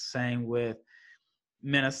Knicks, same with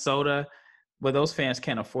Minnesota, but those fans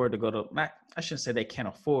can't afford to go to, I shouldn't say they can't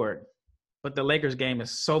afford, but the Lakers game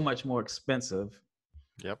is so much more expensive.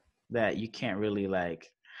 Yep. That you can't really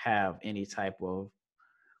like have any type of,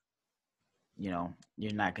 you're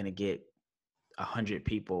not going to get 100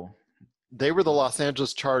 people. They were the Los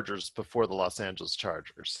Angeles Chargers before the Los Angeles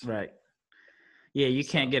Chargers. Right. Yeah, you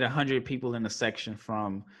can't get 100 people in a section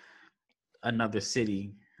from another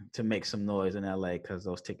city to make some noise in LA, because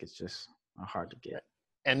those tickets just are hard to get.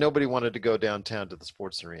 And nobody wanted to go downtown to the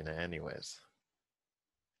sports arena anyways.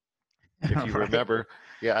 If you remember.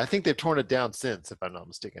 Yeah, I think they've torn it down since, if I'm not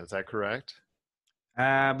mistaken. Is that correct?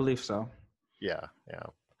 I believe so. Yeah.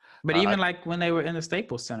 But even like when they were in the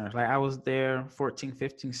Staples Center, like I was there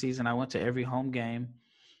 14-15 season, I went to every home game,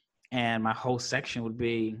 and my whole section would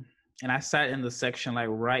be, and I sat in the section like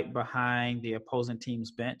right behind the opposing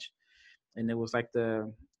team's bench, and it was like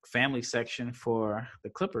the family section for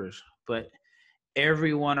the Clippers, but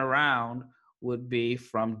everyone around would be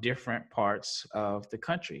from different parts of the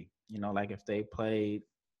country. Like if they played,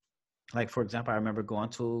 like for example, I remember going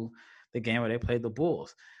to the game where they played the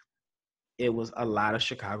Bulls. It was a lot of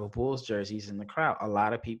Chicago Bulls jerseys in the crowd, a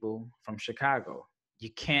lot of people from Chicago. You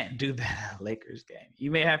can't do that at a Lakers game.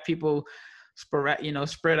 You may have people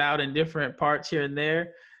spread out in different parts here and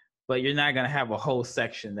there, but you're not going to have a whole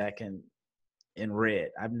section that can in red.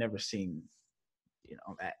 I've never seen,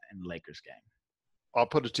 that in the Lakers game. I'll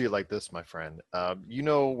put it to you like this, my friend. You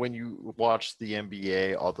know, when you watch the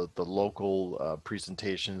NBA, all the local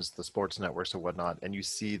presentations, the sports networks and whatnot, and you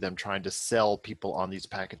see them trying to sell people on these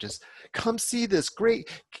packages, come see this great,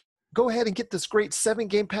 go ahead and get this great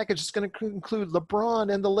 7-game package. It's going to include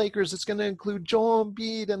LeBron and the Lakers. It's going to include Joel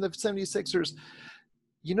Embiid and the 76ers.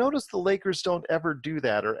 You notice the Lakers don't ever do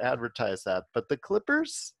that or advertise that, but the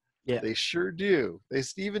Clippers, Yeah, they sure do. They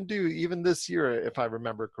even do, even this year, if I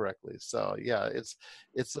remember correctly. So yeah,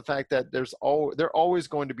 it's the fact that they're always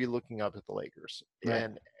going to be looking up at the Lakers,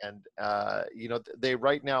 right. and you know, they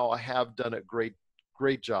right now have done a great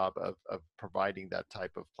job of providing that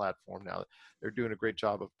type of platform. Now they're doing a great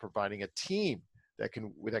job of providing a team that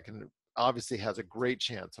can obviously has a great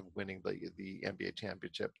chance of winning the NBA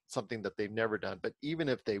championship, something that they've never done. But even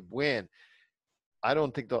if they win, I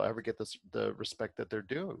don't think they'll ever get the respect that they're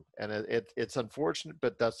due. And it's unfortunate,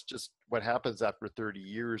 but that's just what happens after 30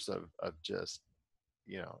 years of just,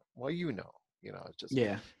 you know, well, it's just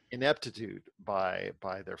Yeah, ineptitude by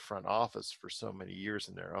their front office for so many years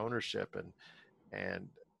in their ownership, and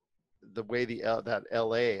the way that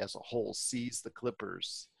LA as a whole sees the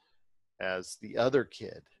Clippers as the other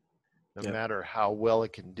kid. No yep. matter how well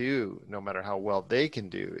it can do, no matter how well they can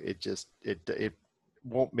do, it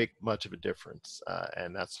won't make much of a difference.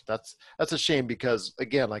 And that's a shame, because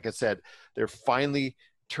again, like I said, they're finally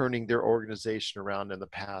turning their organization around. In the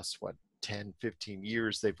past, 10, 15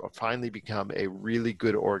 years, they've finally become a really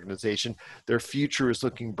good organization. Their future is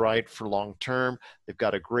looking bright for long term. They've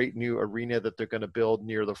got a great new arena that they're going to build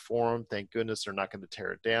near the Forum. Thank goodness they're not going to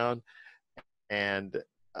tear it down. And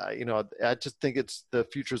you know, I just think the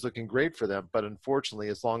future is looking great for them. But unfortunately,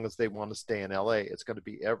 as long as they want to stay in LA, it's going to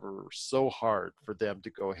be ever so hard for them to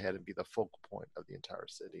go ahead and be the focal point of the entire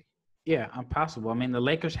city. Yeah, impossible. I mean, the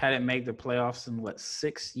Lakers hadn't made the playoffs in what,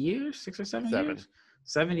 6 years, 6 or 7 years,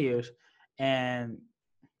 7. 7 years, and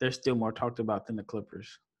they're still more talked about than the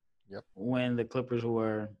Clippers. Yep. When the Clippers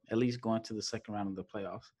were at least going to the second round of the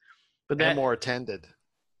playoffs, but And that, more attended,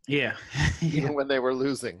 yeah, yeah, even when they were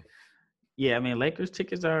losing. yeah. I mean, Lakers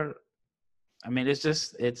tickets are. I mean,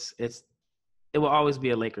 it will always be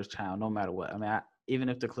a Lakers town, no matter what. I mean, even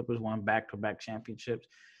if the Clippers won back-to-back championships,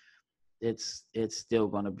 it's still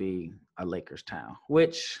going to be a Lakers town,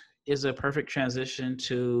 which is a perfect transition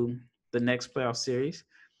to the next playoff series,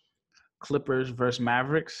 Clippers versus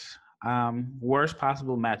Mavericks. Worst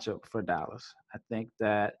possible matchup for Dallas. I think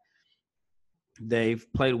that they've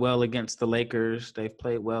played well against the Lakers. They've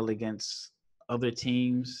played well against other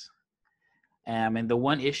teams. And the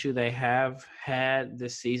one issue they have had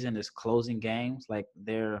this season is closing games. Like,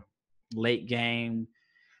 their late game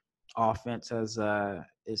offense has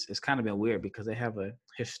it's kind of been weird, because they have a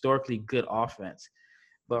historically good offense,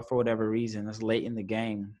 but for whatever reason, it's late in the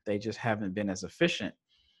game, they just haven't been as efficient.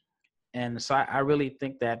 And so I really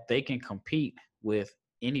think that they can compete with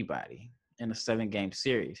anybody in a 7-game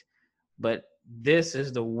series. But this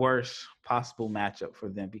is the worst possible matchup for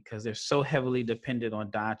them, because they're so heavily dependent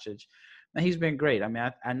on Doncic. And he's been great. I mean,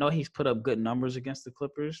 I know he's put up good numbers against the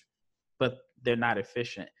Clippers, but they're not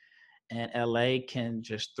efficient. And LA can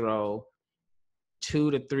just throw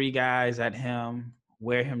 2 to 3 guys at him,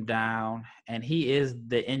 wear him down, and he is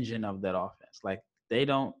the engine of that offense. Like, they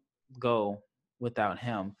don't go without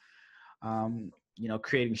him,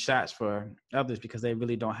 creating shots for others, because they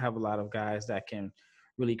really don't have a lot of guys that can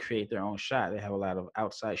really create their own shot. They have a lot of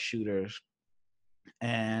outside shooters.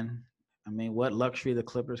 And I mean, what luxury the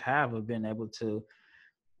Clippers have of being able to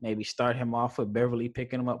maybe start him off with Beverly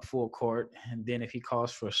picking him up full court. And then if he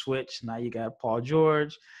calls for a switch, now you got Paul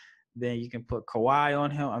George. Then you can put Kawhi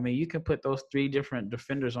on him. I mean, you can put those 3 different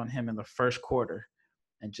defenders on him in the first quarter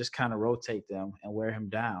and just kind of rotate them and wear him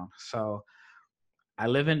down. So I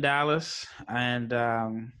live in Dallas, and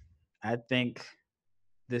I think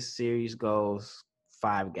this series goes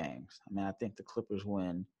 5 games. I mean, I think the Clippers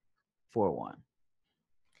win 4-1.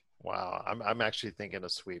 Wow, I'm actually thinking a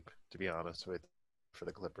sweep, to be honest with you, for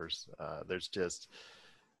the Clippers. There's just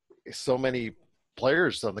so many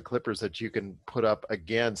players on the Clippers that you can put up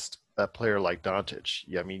against a player like Doncic.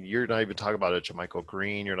 Yeah, I mean, you're not even talking about a JaMychal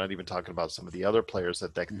Green. You're not even talking about some of the other players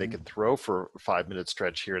that they can throw for a 5-minute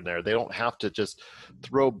stretch here and there. They don't have to just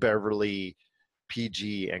throw Beverly,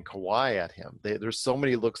 PG, and Kawhi at him. There's so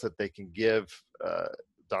many looks that they can give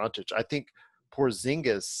Doncic. I think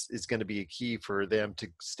Porzingis is going to be a key for them to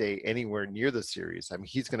stay anywhere near the series. I mean,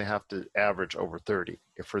 he's going to have to average over 30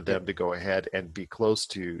 for them to go ahead and be close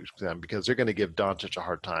to them, because they're going to give Doncic a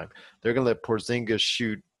hard time. They're going to let Porzingis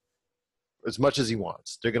shoot as much as he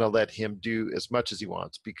wants. They're going to let him do as much as he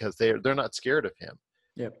wants, because they're not scared of him.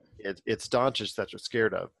 Yep. It's Doncic that they're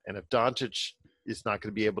scared of. And if Doncic is not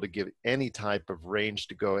going to be able to give any type of range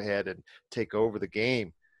to go ahead and take over the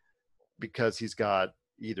game because he's got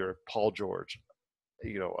either Paul George,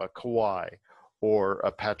 a Kawhi, or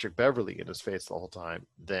a Patrick Beverly in his face the whole time,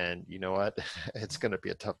 then you know what? It's going to be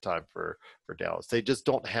a tough time for Dallas. They just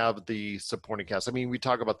don't have the supporting cast. I mean, we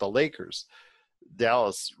talk about the Lakers.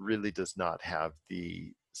 Dallas really does not have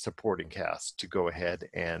the supporting cast to go ahead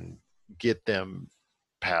and get them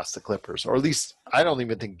past the Clippers, or at least I don't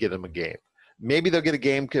even think get them a game. Maybe they'll get a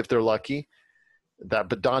game if they're lucky. But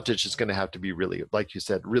Doncic is going to have to be really, like you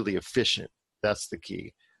said, really efficient. That's the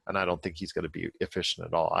key. And I don't think he's going to be efficient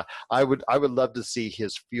at all. I would love to see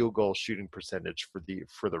his field goal shooting percentage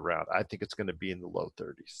for the round. I think it's going to be in the low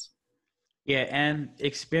 30s. Yeah, and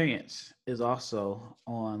experience is also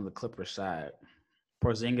on the Clippers side.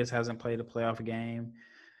 Porzingis hasn't played a playoff game.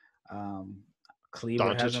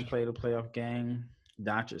 Kleber hasn't played a playoff game.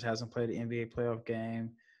 Doncic hasn't played an NBA playoff game.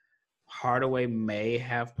 Hardaway may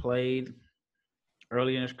have played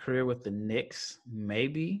early in his career with the Knicks,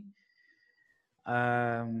 maybe.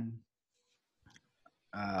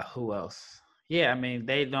 Who else? Yeah, I mean,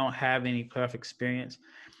 they don't have any playoff experience.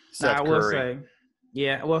 Seth now, I will Curry. say,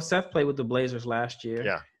 yeah, well, Seth played with the Blazers last year.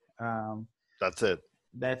 Yeah. That's it.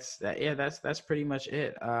 That's pretty much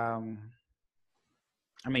it. I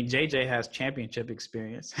mean, JJ has championship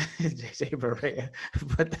experience, JJ Barea,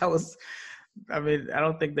 but that was, I mean, I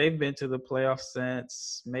don't think they've been to the playoffs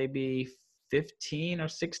since maybe 15 or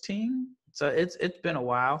 16. So it's been a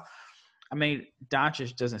while. I mean,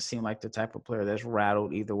 Doncic doesn't seem like the type of player that's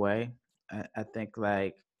rattled either way. I think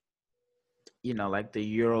like the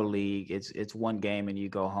Euro League, it's one game and you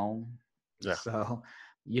go home. Yeah. So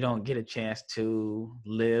you don't get a chance to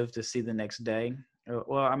live to see the next day.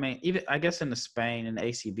 Well, I mean, even I guess in the Spain and the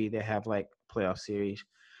ACB, they have like playoff series,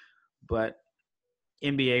 but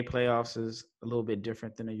NBA playoffs is a little bit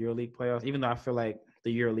different than the EuroLeague playoffs, even though I feel like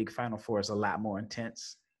the EuroLeague Final Four is a lot more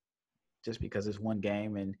intense just because it's one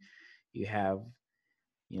game and you have,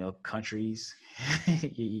 countries,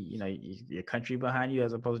 your country behind you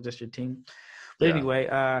as opposed to just your team. But anyway,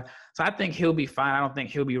 so I think he'll be fine. I don't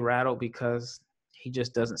think he'll be rattled because he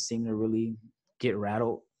just doesn't seem to really get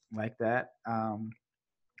rattled like that.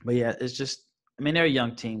 But yeah, it's just, I mean, they're a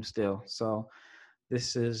young team still. So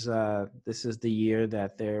this is the year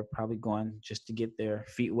that they're probably going just to get their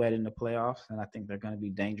feet wet in the playoffs. And I think they're going to be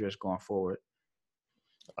dangerous going forward.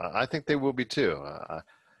 I think they will be too.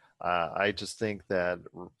 I just think that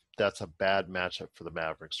that's a bad matchup for the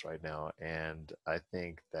Mavericks right now. And I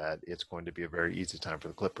think that it's going to be a very easy time for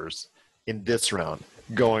the Clippers in this round.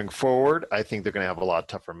 Going forward, I think they're going to have a lot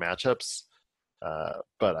tougher matchups.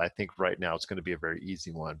 But I think right now it's going to be a very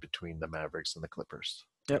easy one between the Mavericks and the Clippers.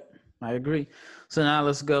 Yep, I agree. So now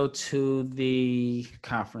let's go to the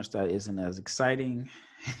conference that isn't as exciting.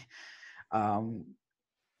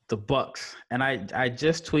 The Bucks. And I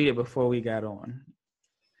just tweeted before we got on.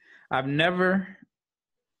 I've never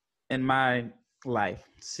in my life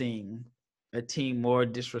seen a team more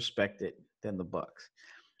disrespected than the Bucks.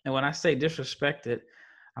 And when I say disrespected,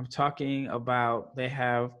 I'm talking about they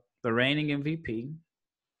have the reigning MVP,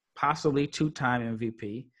 possibly two-time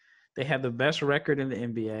MVP. They have the best record in the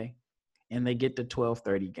NBA, and they get the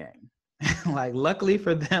 12:30 game. Like, luckily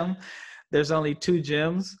for them, there's only two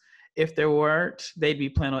gyms. If there weren't, they'd be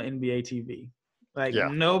playing on NBA TV. Like,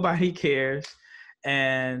 nobody cares.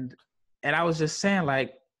 And I was just saying,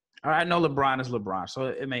 like, I know LeBron is LeBron, so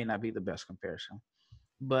it may not be the best comparison.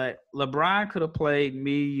 But LeBron could have played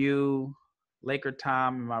me, you, Laker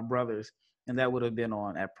Tom, and my brothers, and that would have been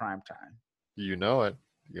on at prime time. You know it.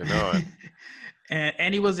 You know it.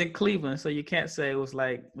 and he was in Cleveland, so you can't say it was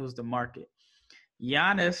the market.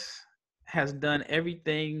 Giannis has done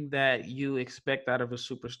everything that you expect out of a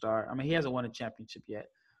superstar. I mean, he hasn't won a championship yet,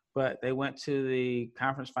 but they went to the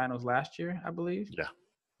conference finals last year, I believe. Yeah.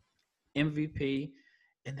 MVP,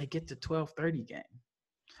 and they get the 12:30 game.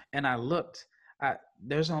 And I looked.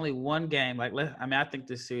 There's only one game. I think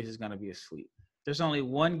this series is going to be a sweep. There's only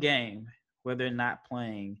one game where they're not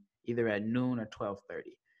playing either at noon or 12:30.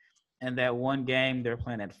 And that one game they're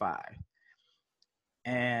playing at 5.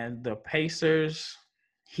 And the Pacers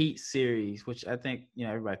Heat series, which I think,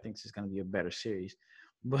 everybody thinks is going to be a better series,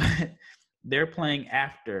 but they're playing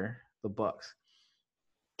after the Bucks.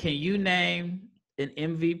 Can you name an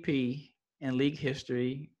MVP in league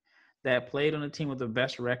history that played on a team with the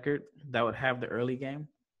best record that would have the early game?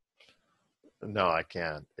 No, I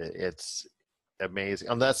can't. It's amazing.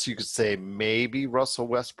 Unless you could say maybe Russell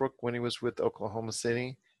Westbrook when he was with Oklahoma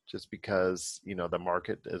City, just because, the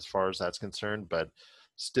market as far as that's concerned. But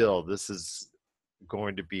still, this is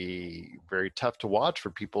going to be very tough to watch for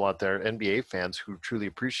people out there, NBA fans who truly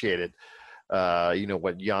appreciate it.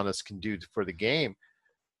 what Giannis can do for the game.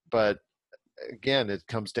 But again, it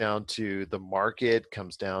comes down to the market,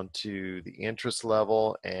 comes down to the interest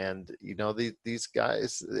level, and these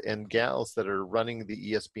guys and gals that are running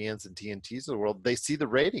the ESPNs and TNTs of the world, they see the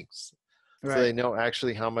ratings, so Right. they know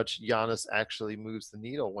actually how much Giannis actually moves the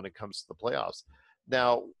needle when it comes to the playoffs.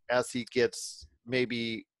 Now, as he gets,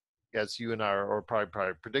 maybe as you and I are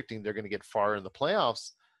probably predicting, they're going to get far in the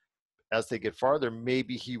playoffs. As they get farther,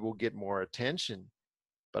 maybe he will get more attention.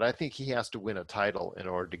 But I think he has to win a title in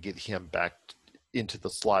order to get him back into the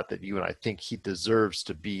slot that you and I think he deserves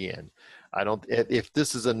to be in. I don't. If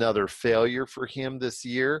this is another failure for him this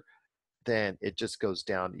year, then it just goes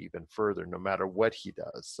down even further, no matter what he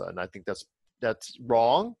does. And I think that's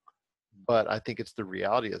wrong. But I think it's the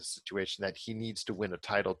reality of the situation that he needs to win a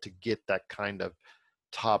title to get that kind of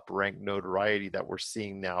top ranked notoriety that we're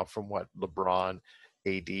seeing now from what LeBron,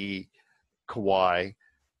 AD, Kawhi,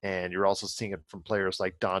 and you're also seeing it from players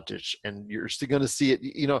like Doncic, and you're still going to see it.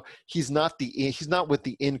 He's not with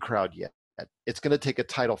the in crowd yet. It's going to take a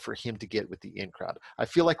title for him to get with the in crowd. I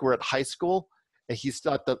feel like we're at high school, and he's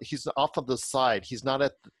off on the side. He's not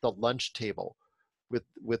at the lunch table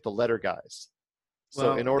with the letter guys.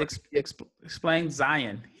 So Well, in order explain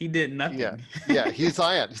Zion. He did yeah, nothing. he's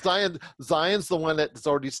Zion. Zion's the one that's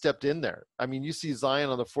already stepped in there. I mean, you see Zion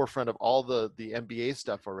on the forefront of all the NBA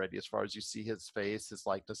stuff already, as far as you see his face, his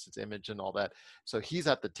likeness, his image, and all that. So he's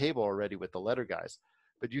at the table already with the letter guys.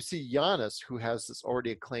 But you see Giannis, who has this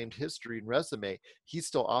already acclaimed history and resume. He's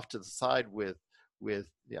still off to the side with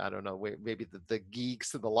I don't know, maybe the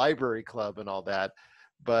geeks and the library club and all that.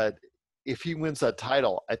 But if he wins that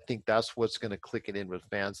title, I think that's what's going to click it in with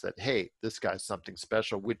fans that, hey, this guy's something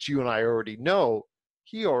special, which you and I already know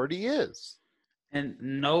he already is. And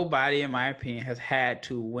nobody, in my opinion, has had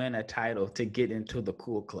to win a title to get into the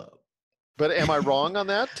cool club. But am I wrong on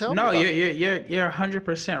that? Tell me No, about it. you're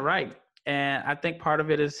 100% right. And I think part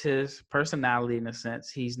of it is his personality in a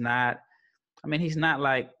sense. He's not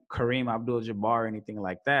like Kareem Abdul-Jabbar or anything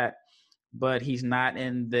like that, but he's not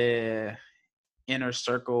in the inner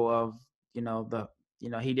circle of,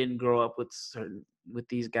 he didn't grow up with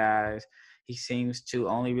these guys. He seems to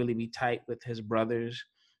only really be tight with his brothers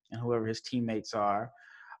and whoever his teammates are.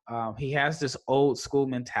 He has this old school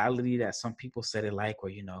mentality that some people say they like,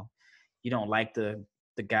 where, you don't like the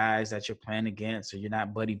guys that you're playing against, or you're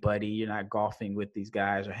not buddy, you're not golfing with these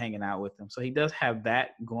guys or hanging out with them. So he does have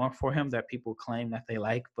that going for him that people claim that they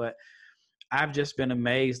like. But I've just been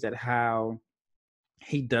amazed at how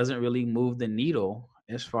he doesn't really move the needle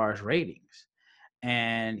as far as ratings.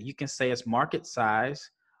 And you can say it's market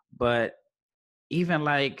size, but even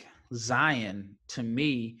like Zion, to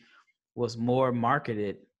me, was more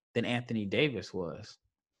marketed than Anthony Davis was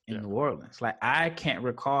in Yeah. New Orleans. Like, I can't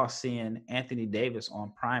recall seeing Anthony Davis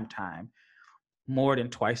on prime time more than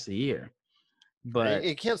twice a year. But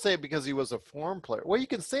You can't say it because he was a foreign player. Well, you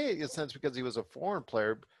can say it in a sense because he was a foreign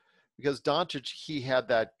player, because Doncic, he had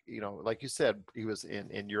that, like you said, he was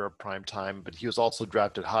in Europe prime time, but he was also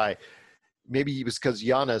drafted high. Maybe he was because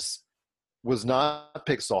Giannis was not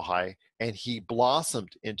picked so high and he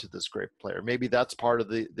blossomed into this great player. Maybe that's part of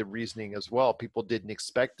the reasoning as well. People didn't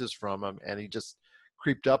expect this from him, and he just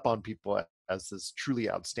creeped up on people as this truly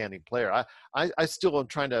outstanding player. I still am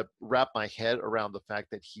trying to wrap my head around the fact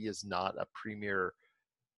that he is not a premier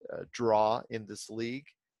draw in this league,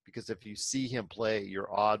 because if you see him play,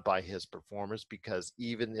 you're awed by his performance, because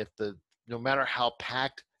even if no matter how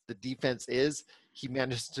packed the defense is, he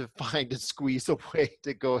manages to find and squeeze a way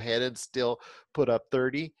to go ahead and still put up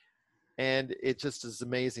 30. And it just is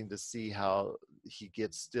amazing to see how he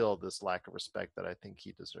gets still this lack of respect that I think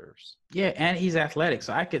he deserves. yeah, and he's athletic.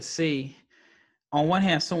 So I could see, on one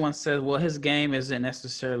hand, someone says, well, his game isn't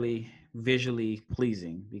necessarily visually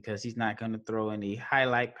pleasing because he's not going to throw any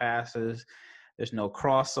highlight passes. There's no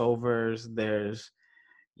crossovers. There's,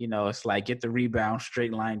 it's like get the rebound,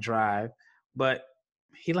 straight line drive. But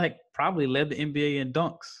he probably led the NBA in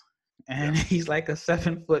dunks. And Yeah. he's like a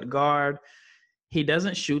 7-foot guard. He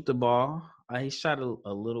doesn't shoot the ball. He shot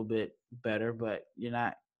a little bit better, but you're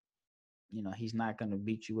not, he's not going to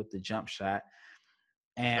beat you with the jump shot.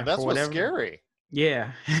 And And for that's what's whatever, scary.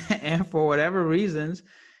 yeah. And for whatever reasons,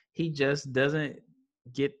 he just doesn't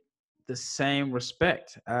get the same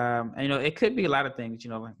respect. And, it could be a lot of things,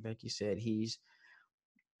 like you said, he's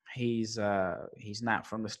not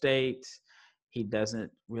from the States. He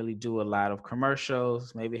doesn't really do a lot of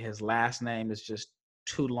commercials. Maybe his last name is just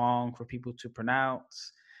too long for people to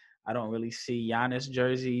pronounce. I don't really see Giannis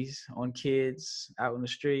jerseys on kids out in the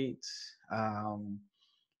streets.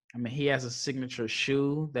 He has a signature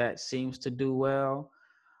shoe that seems to do well.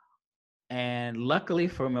 And luckily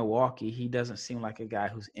for Milwaukee, he doesn't seem like a guy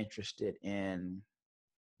who's interested in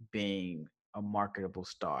being a marketable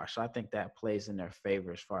star. So I think that plays in their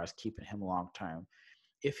favor as far as keeping him long term.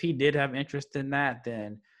 If he did have interest in that,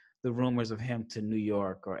 then the rumors of him to New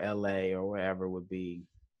York or LA or wherever would be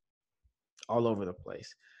all over the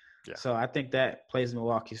place. Yeah. So I think that plays in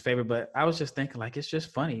Milwaukee's favor. But I was just thinking, like, it's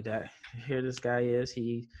just funny that here this guy is.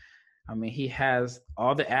 He has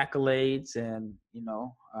all the accolades and,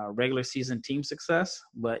 regular season team success,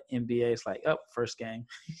 but NBA is like, first game,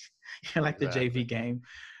 like Exactly. the JV game.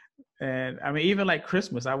 And I mean, even like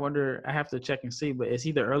Christmas, I wonder, I have to check and see, but is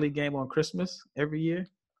he the early game on Christmas every year?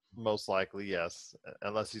 Most likely, yes,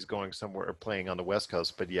 unless he's going somewhere playing on the West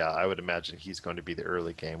Coast. But yeah, I would imagine he's going to be the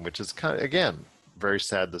early game, which is kind of, again, very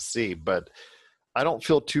sad to see. But I don't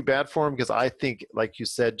feel too bad for him because I think, like you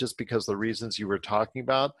said, just because the reasons you were talking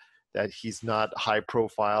about, that he's not high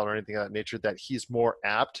profile or anything of that nature, that he's more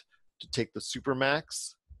apt to take the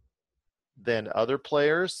supermax than other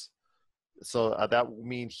players. So that will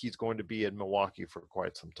mean he's going to be in Milwaukee for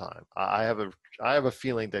quite some time. I have a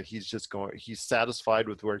feeling that he's satisfied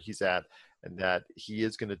with where he's at, and that he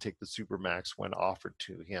is going to take the supermax when offered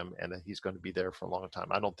to him, and that he's going to be there for a long time.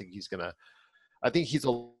 I think he's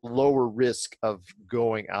a lower risk of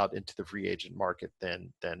going out into the free agent market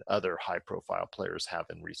than other high profile players have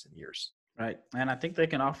in recent years. Right. And I think they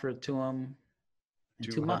can offer it to him in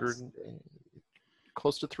 2 months.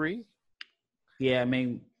 Close to 3? Yeah, I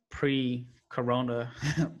mean, pre-corona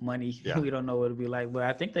money, Yeah. we don't know what it'll be like, but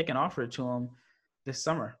I think they can offer it to him this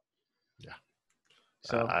summer. Yeah.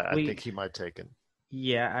 So I think he might take it.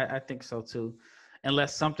 Yeah, I think so too.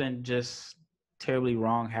 Unless something just terribly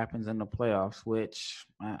wrong happens in the playoffs, which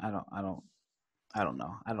I don't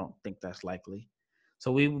know. I don't think that's likely.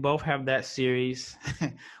 So we both have that series.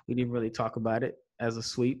 We didn't really talk about it as a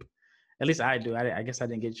sweep. At least I do. I guess I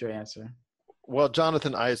didn't get your answer. Well,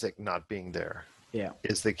 Jonathan Isaac not being there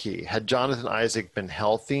is the key. Had Jonathan Isaac been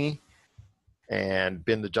healthy and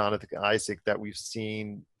been the Jonathan Isaac that we've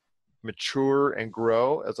seen mature and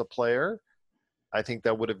grow as a player, I think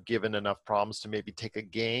that would have given enough problems to maybe take a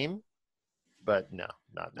game. But no,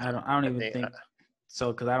 not now. I don't even think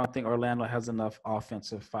so, because I don't think Orlando has enough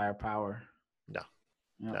offensive firepower.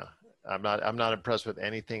 No. I'm not impressed with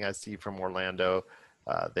anything I see from Orlando.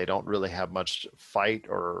 They don't really have much fight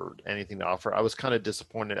or anything to offer. I was kind of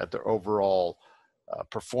disappointed at their overall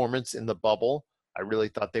performance in the bubble. I really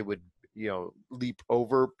thought they would, leap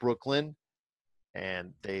over Brooklyn,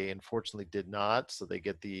 and they unfortunately did not. So they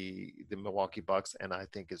get the Milwaukee Bucks, and I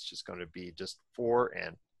think it's just going to be just 4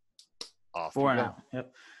 and off. 4 and out.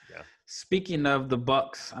 Yep. Yeah. Speaking of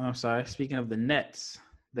the Nets,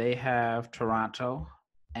 they have Toronto,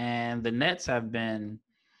 and the Nets have been,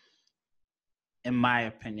 in my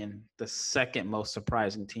opinion, the second most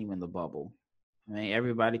surprising team in the bubble. I mean,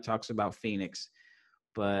 everybody talks about Phoenix,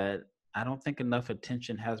 but I don't think enough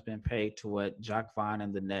attention has been paid to what Jacques Vaughn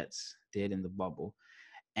and the Nets did in the bubble.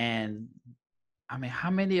 And I mean, how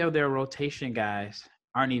many of their rotation guys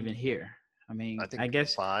aren't even here? I mean, I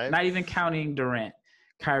guess 5. Not even counting Durant,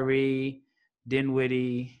 Kyrie,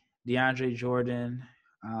 Dinwiddie, DeAndre Jordan,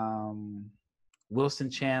 Wilson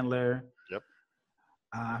Chandler. Yep.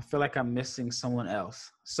 I feel like I'm missing someone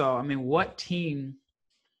else. So, I mean, what team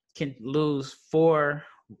can lose 4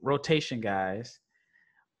 rotation guys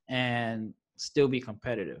and still be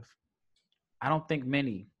competitive? I don't think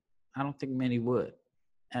many would.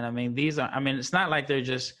 And I mean, it's not like they're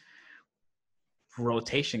just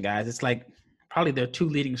rotation guys. It's like probably their 2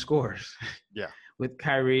 leading scorers. Yeah. With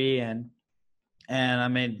Kyrie and I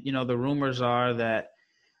mean, the rumors are that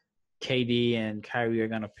KD and Kyrie are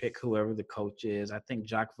going to pick whoever the coach is. I think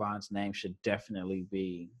Jacques Vaughn's name should definitely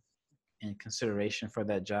be in consideration for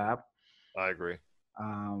that job. I agree.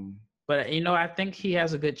 But I think he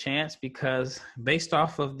has a good chance because based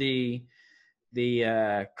off of the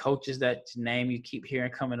coaches that name you keep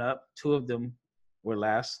hearing coming up, 2 of them were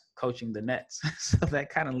last coaching the Nets. So that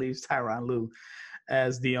kind of leaves Tyronn Lue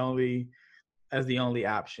as the only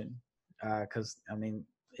option. Because I mean,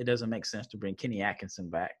 it doesn't make sense to bring Kenny Atkinson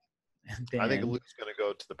back. I think Luke's going to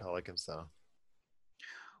go to the Pelicans, though.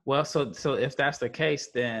 Well, so if that's the case,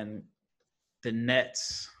 then the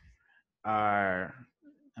Nets are.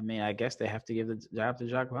 I mean, I guess they have to give the job to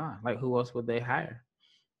Jacques Vaughn. Like, who else would they hire?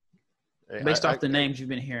 Based off the names you've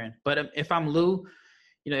been hearing. But if I'm Lou,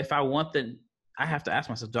 if I want I have to ask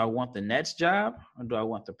myself, do I want the Nets job or do I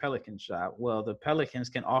want the Pelicans job? Well, the Pelicans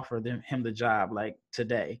can offer him the job like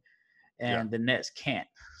today, and the Nets can't.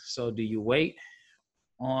 So do you wait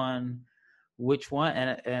on which one?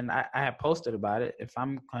 And I have posted about it. If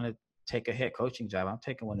I'm going to take a head coaching job, I'm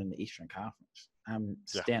taking one in the Eastern Conference. I'm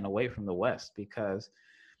Yeah. staying away from the West because,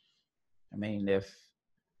 I mean, if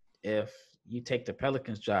you take the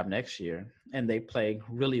Pelicans job next year and they play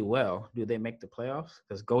really well, do they make the playoffs?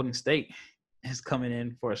 Because Golden State is coming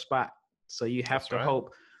in for a spot. So you have That's to right.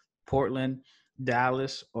 hope Portland,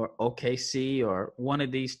 Dallas, or OKC, or one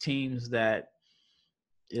of these teams that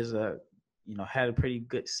is had a pretty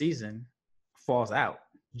good season falls out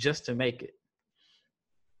just to make it.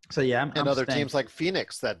 So yeah, And I'm other staying. teams like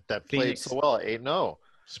Phoenix that played Phoenix, so well at 8-0.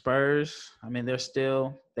 Spurs. I mean, they're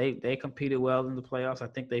still they competed well in the playoffs. I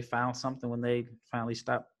think they found something when they finally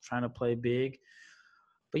stopped trying to play big.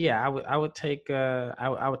 But yeah, I would take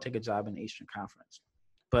I would take a job in the Eastern Conference.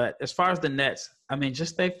 But as far as the Nets, I mean,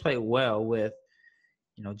 just they've played well with,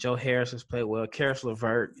 Joe Harris has played well. Karis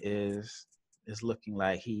LeVert is looking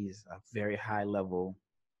like he's a very high level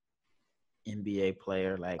NBA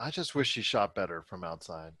player. Like, I just wish he shot better from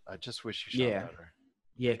outside. I just wish he shot yeah, better.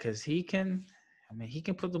 yeah, because he can. I mean, he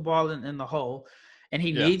can put the ball in the hole, and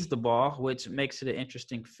he Yeah. needs the ball, which makes it an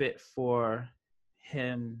interesting fit for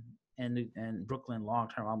him and Brooklyn long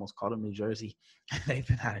term. I almost called him New Jersey. They've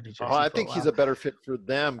been out of New Oh, Jersey I for a think he's while. a better fit for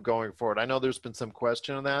them going forward. I know there's been some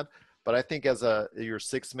question on that, but I think as your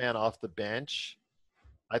sixth man off the bench,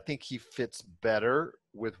 I think he fits better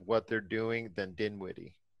with what they're doing than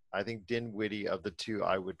Dinwiddie. I think Dinwiddie of the two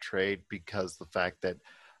I would trade because the fact that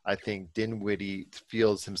I think Dinwiddie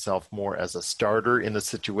feels himself more as a starter in the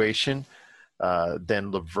situation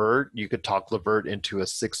than LeVert. You could talk LeVert into a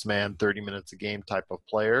six-man, 30 minutes a game type of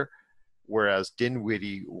player, whereas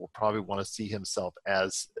Dinwiddie will probably want to see himself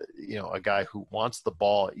as, a guy who wants the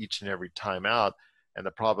ball each and every time out. And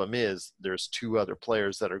the problem is there's two other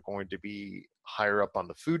players that are going to be higher up on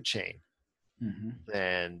the food chain Mm-hmm.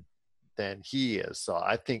 than he is. So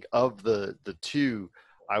I think of the two,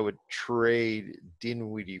 I would trade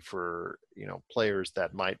Dinwiddie for players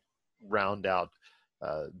that might round out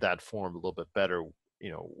that form a little bit better.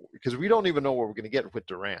 Because we don't even know what we're going to get with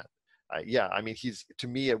Durant. Yeah, I mean, he's, to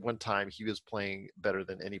me, at one time he was playing better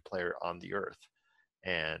than any player on the earth,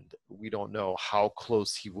 and we don't know how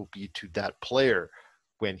close he will be to that player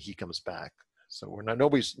when he comes back. So we're not,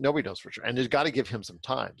 nobody knows for sure, and there's got to give him some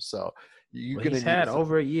time. So you're Well, going he's to need had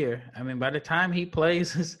over a year. I mean, by the time he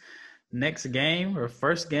plays his next game or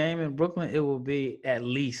first game in Brooklyn, it will be at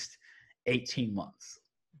least 18 months.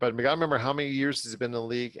 But we got to remember how many years he's been in the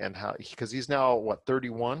league and how, because he's now, what,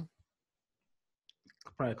 31?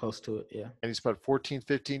 Probably close to it, yeah. And he's about 14,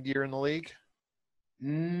 15 year in the league.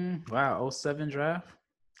 Wow, 07 draft.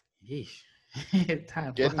 Yeesh.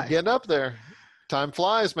 Time flies. Getting up there. Time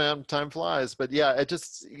flies, man. Time flies. But yeah, it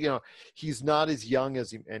just, he's not as young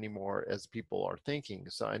as anymore as people are thinking.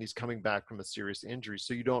 So, and he's coming back from a serious injury.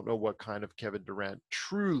 So you don't know what kind of Kevin Durant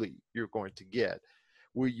truly you're going to get.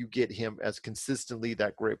 Will you get him as consistently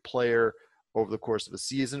that great player over the course of a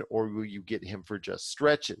season, or will you get him for just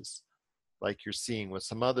stretches, like you're seeing with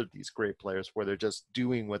some other these great players where they're just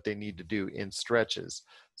doing what they need to do in stretches?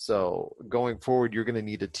 So going forward, you're going to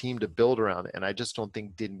need a team to build around, and I just don't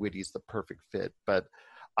think Dinwiddie's the perfect fit. But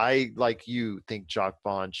I, like you, think Jacques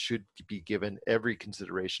Vaughn should be given every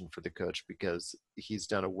consideration for the coach because he's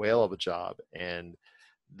done a whale of a job, and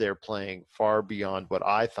they're playing far beyond what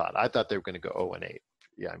I thought. I thought they were going to go 0-8.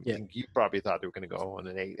 Yeah, I think you probably thought they were going to go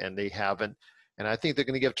 1-8, and they haven't. And I think they're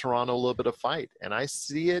going to give Toronto a little bit of fight. And I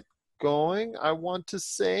see it going, I want to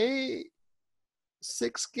say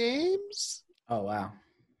 6 games. Oh, wow.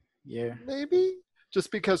 Yeah. Maybe.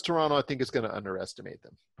 Just because Toronto, I think, is going to underestimate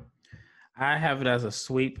them. I have it as a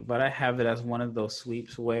sweep, but I have it as one of those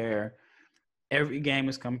sweeps where every game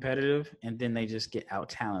is competitive and then they just get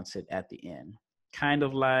out-talented at the end. Kind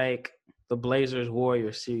of like the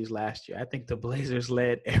Blazers-Warriors series last year. I think the Blazers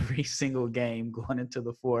led every single game going into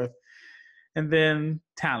the fourth, and then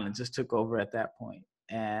talent just took over at that point.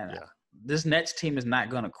 And this Nets team is not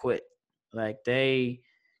going to quit. Like, they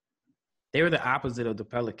were the opposite of the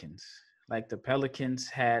Pelicans. Like, the Pelicans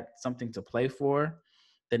had something to play for.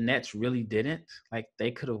 The Nets really didn't. Like,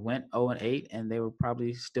 they could have went 0-8 and they were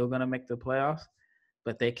probably still going to make the playoffs,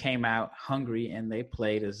 but they came out hungry and they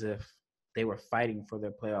played as if they were fighting for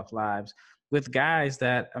their playoff lives with guys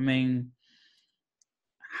that, I mean,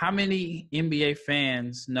 how many NBA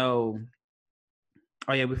fans know?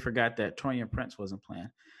 Oh yeah, we forgot that Torian Prince wasn't playing.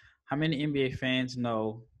 How many NBA fans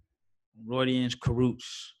know Rodion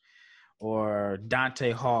Caruth or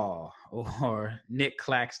Dante Hall or Nick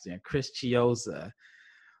Claxton, Chris Chiozza?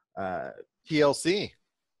 TLC.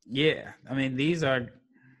 Yeah, I mean, these are.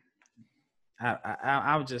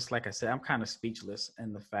 I'm just, like I said, I'm kind of speechless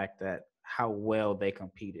in the fact that how well they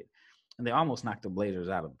competed, and they almost knocked the Blazers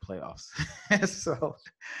out of the playoffs. So,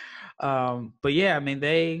 But yeah, I mean,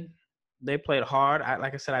 they played hard.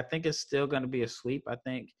 Like I said, I think it's still going to be a sweep. I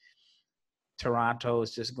think Toronto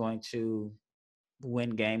is just going to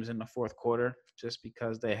win games in the fourth quarter just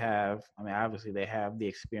because they have, I mean, obviously they have the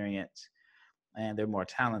experience and they're more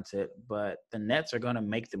talented, but the Nets are going to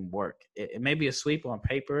make them work. It may be a sweep on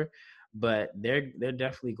paper, but they're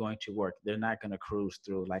definitely going to work. They're not going to cruise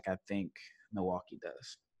through like I think Milwaukee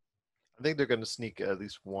does. I think they're going to sneak at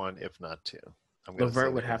least one, if not two. I'm going to say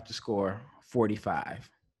LeVert would have to score 45.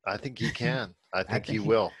 I think he can. I I think he think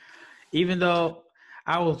will. even though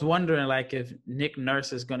I was wondering like if Nick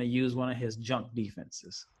Nurse is going to use one of his junk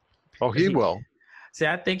defenses. Oh, he will. See,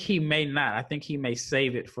 I think he may not. I think he may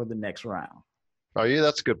save it for the next round. Oh, yeah,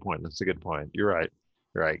 that's a good point. That's a good point. You're right.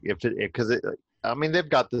 You're right. I mean, they've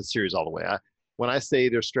got the series all the way. When I say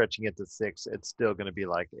they're stretching it to 6, it's still going to be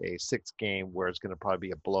like a 6-game where it's going to probably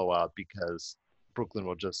be a blowout because Brooklyn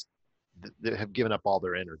will just they have given up all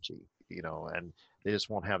their energy, and they just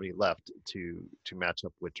won't have any left to match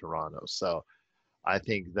up with Toronto. So I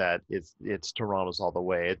think that it's Toronto's all the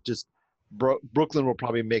way. It just Brooklyn will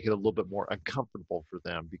probably make it a little bit more uncomfortable for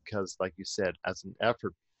them because, like you said, as an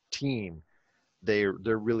effort team, they're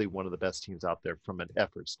really one of the best teams out there from an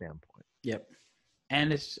effort standpoint. Yep.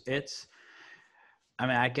 And it's I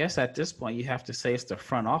mean, I guess at this point you have to say it's the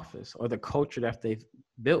front office or the culture that they've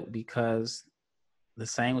built because the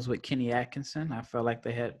same was with Kenny Atkinson. I felt like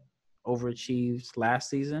they had overachieved last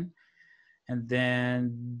season. And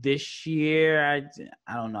then this year,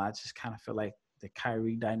 I don't know. I just kind of feel like the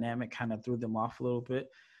Kyrie dynamic kind of threw them off a little bit.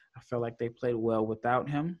 I felt like they played well without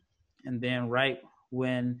him. And then right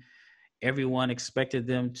when everyone expected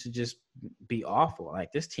them to just be awful,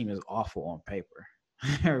 like this team is awful on paper.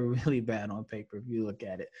 They're really bad on paper if you look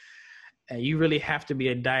at it. And you really have to be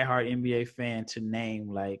a diehard NBA fan to name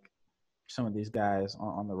like some of these guys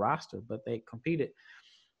on the roster, but they competed.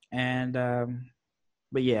 And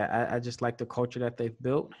but yeah, I just like the culture that they've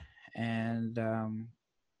built, and I'm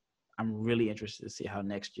really interested to see how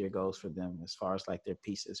next year goes for them as far as like their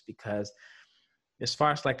pieces. Because as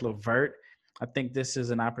far as like LeVert, I think this is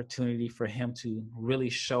an opportunity for him to really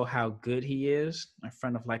show how good he is in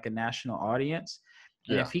front of like a national audience.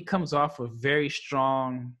 And if he comes off a very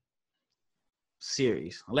strong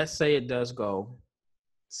series, let's say it does go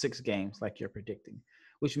 6 games like you're predicting,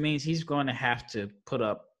 which means he's going to have to put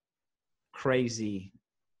up crazy.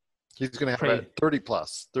 He's going to have 30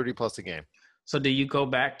 plus a game. So do you go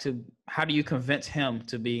back to how do you convince him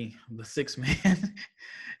to be the 6th man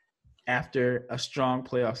after a strong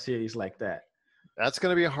playoff series like that? That's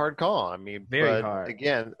going to be a hard call. I mean, very hard.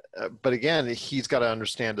 Again, he's got to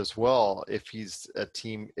understand as well if he's a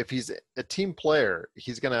team player,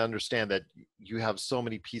 he's going to understand that you have so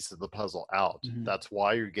many pieces of the puzzle out. Mm-hmm. That's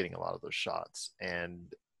why you're getting a lot of those shots.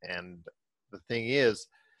 And the thing is,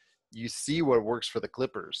 you see what works for the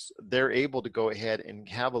Clippers. They're able to go ahead and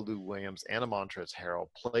have a Lou Williams and a Montrezl Harrell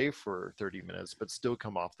play for 30 minutes, but still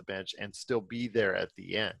come off the bench and still be there at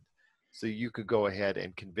the end. So you could go ahead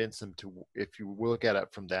and convince him to, if you look at it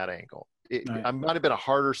from that angle. It might have been a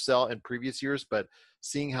harder sell in previous years, but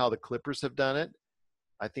seeing how the Clippers have done it,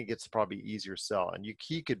 I think it's probably easier sell. And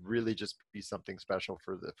he could really just be something special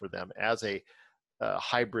for them as a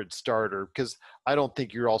hybrid starter, because I don't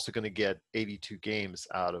think you're also going to get 82 games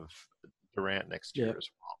out of Durant next year as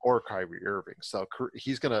well, or Kyrie Irving. So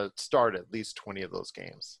he's going to start at least 20 of those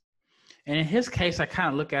games. And in his case, I kind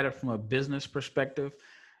of look at it from a business perspective.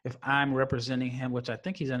 If I'm representing him, which I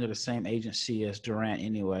think he's under the same agency as Durant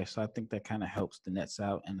anyway, so I think that kind of helps the Nets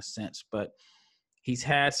out in a sense. But he's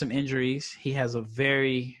had some injuries. He has a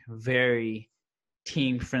very, very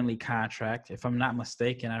team-friendly contract. If I'm not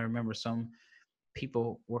mistaken, I remember some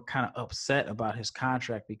people were kind of upset about his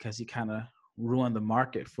contract because he kind of ruined the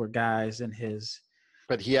market for guys in his.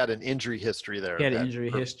 But he had an injury history there. He had an injury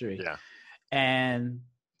history. Yeah. And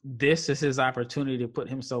this is his opportunity to put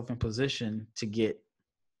himself in position to get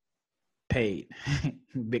paid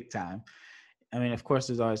big time. I mean, of course,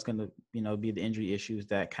 there's always going to, be the injury issues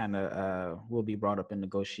that kind of will be brought up in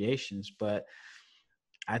negotiations. But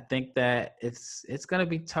I think that it's going to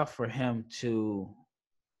be tough for him to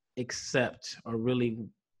accept or really,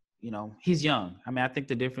 he's young. I mean, I think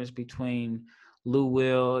the difference between Lou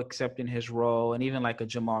Will accepting his role and even like a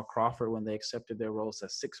Jamal Crawford, when they accepted their roles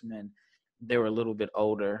as 6 men, they were a little bit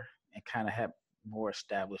older and kind of had more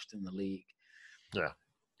established in the league. Yeah.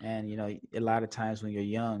 And, a lot of times when you're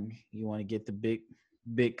young, you want to get the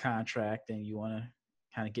big contract and you want to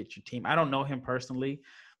kind of get your team. I don't know him personally,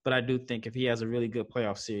 but I do think if he has a really good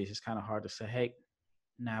playoff series, it's kind of hard to say, hey,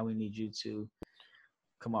 now we need you to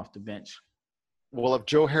come off the bench. Well, if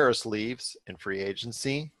Joe Harris leaves in free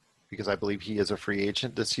agency, because I believe he is a free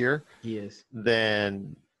agent this year, He is.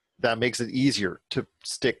 then that makes it easier to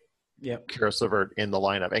stick Yep. Karis LeVert in the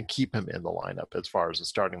lineup and keep him in the lineup as far as the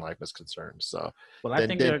starting lineup is concerned. So, Well, I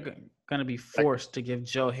think they're going to be forced to give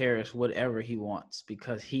Joe Harris whatever he wants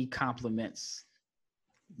because he complements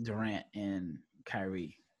Durant and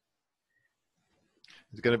Kyrie.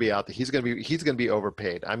 He's going to be out there. He's going to be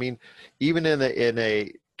overpaid. I mean, even in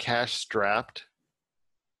a cash strapped,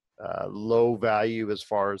 low value as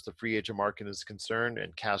far as the free agent market is concerned,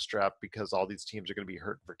 and cash strapped because all these teams are going to be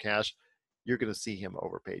hurting for cash, you're going to see him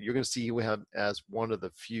overpaid. You're going to see him as one of the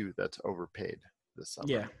few that's overpaid this summer.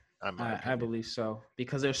 Yeah, I believe so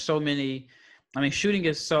because there's so many. I mean, shooting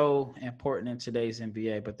is so important in today's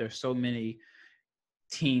NBA, but there's so many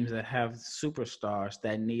teams that have superstars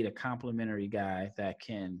that need a complimentary guy that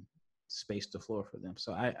can space the floor for them.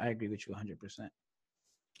 So I agree with you 100%.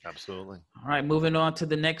 Absolutely. All right, moving on to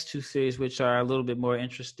the next two series, which are a little bit more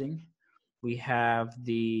interesting. We have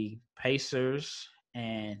the Pacers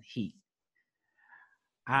and Heat.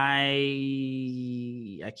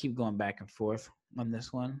 I keep going back and forth on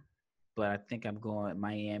this one, but I think I'm going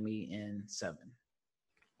Miami in 7.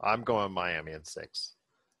 I'm going Miami in 6.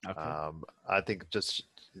 Okay. I think just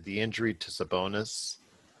the injury to Sabonis,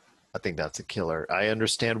 I think that's a killer. I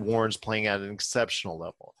understand Warren's playing at an exceptional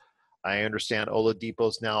level. I understand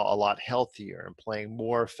Oladipo's now a lot healthier and playing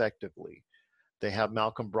more effectively. They have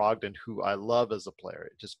Malcolm Brogdon, who I love as a player.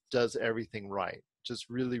 It just does everything right. Just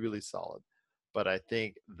really, really solid. But I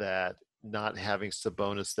think that not having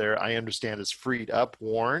Sabonis there, I understand has freed up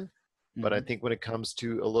Warren. But I think when it comes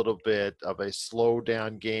to a little bit of a slow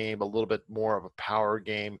down game, a little bit more of a power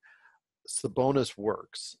game, Sabonis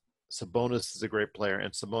works. Sabonis is a great player,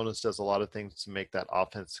 and Sabonis does a lot of things to make that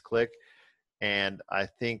offense click. And I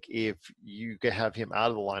think if you can have him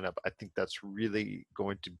out of the lineup, I think that's really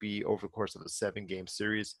going to be, over the course of a 7-game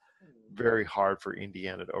series, very hard for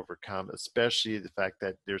Indiana to overcome, especially the fact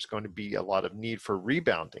that there's going to be a lot of need for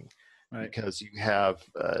rebounding. Right. Because you have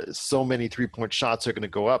so many three-point shots are going to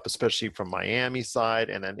go up, especially from Miami side,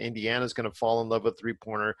 and then Indiana's going to fall in love with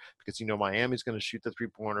three-pointer because Miami's going to shoot the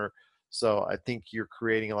three-pointer. So I think you're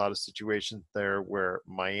creating a lot of situations there where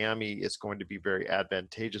Miami is going to be very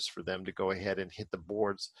advantageous for them to go ahead and hit the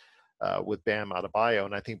boards with Bam Adebayo.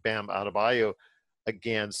 And I think Bam Adebayo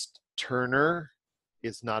against Turner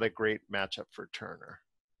is not a great matchup for Turner.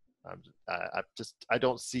 I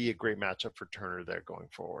don't see a great matchup for Turner there going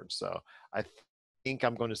forward. So I think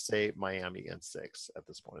I'm going to say Miami in 6 at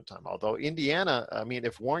this point in time. Although Indiana, I mean,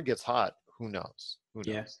 if Warren gets hot, who knows?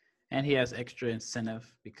 Yeah. And he has extra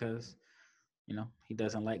incentive because, he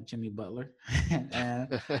doesn't like Jimmy Butler.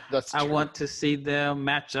 And That's true. I want to see them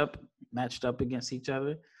matched up against each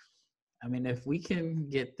other. I mean, if we can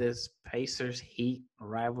get this Pacers Heat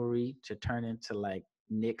rivalry to turn into like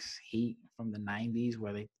Knicks Heat from the 90s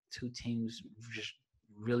where the two teams just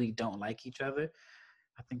really don't like each other,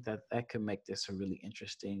 I think that could make this a really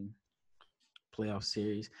interesting playoff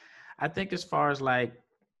series. I think as far as like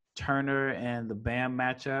Turner and the Bam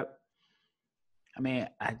matchup, I mean,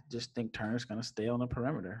 I just think Turner's going to stay on the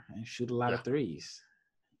perimeter and shoot a lot of threes.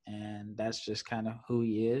 And that's just kind of who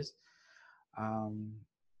he is.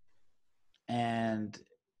 And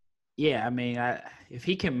yeah, I mean, if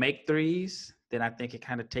he can make threes, then I think it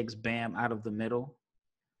kind of takes Bam out of the middle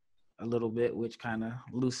a little bit, which kind of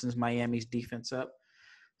loosens Miami's defense up.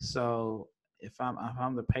 So if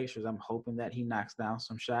I'm the Pacers, I'm hoping that he knocks down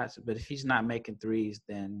some shots. But if he's not making threes,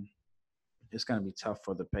 then it's going to be tough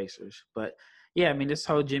for the Pacers. But yeah, I mean, this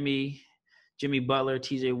whole Jimmy Butler,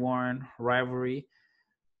 TJ Warren rivalry.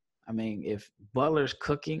 I mean, if if Warren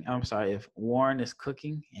is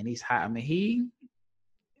cooking and he's hot, I mean, he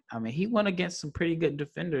went against some pretty good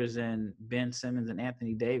defenders in Ben Simmons and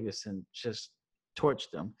Anthony Davis and just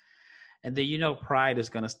torched them. And then, pride is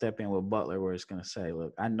going to step in with Butler where it's going to say,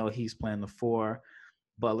 look, I know he's playing the 4.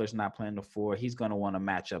 Butler's not playing the 4. He's going to want to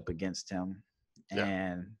match up against him. Yeah.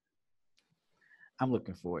 And I'm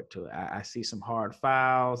looking forward to it. I see some hard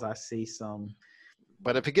fouls. I see some.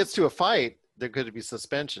 But if it gets to a fight, there could be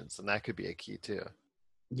suspensions, and that could be a key too.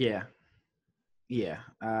 Yeah. Yeah.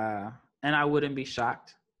 And I wouldn't be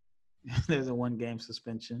shocked if there's a 1-game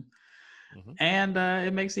suspension. Mm-hmm. And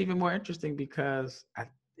it makes it even more interesting because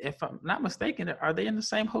if I'm not mistaken, are they in the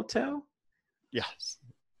same hotel? Yes,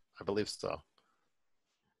 I believe so.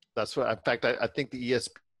 That's what, in fact, I think the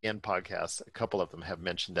ESPN podcast, a couple of them have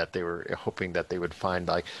mentioned that they were hoping that they would find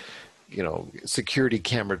security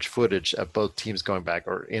camera footage of both teams going back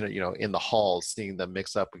or in the halls, seeing them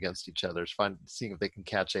mix up against each other, seeing if they can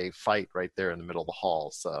catch a fight right there in the middle of the hall.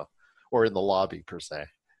 So, or in the lobby per se.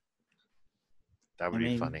 That I would be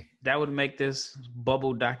mean, funny. that would make this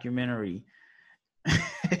bubble documentary.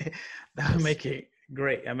 That would Yes. make it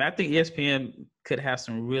great. I mean, I think ESPN could have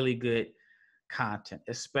some really good content,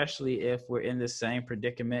 especially if we're in the same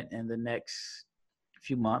predicament in the next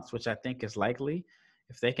few months, which I think is likely.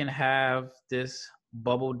 If they can have this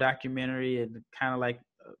bubble documentary and kind of like,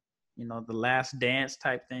 the Last Dance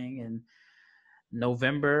type thing in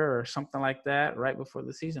November or something like that, right before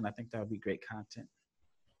the season, I think that would be great content.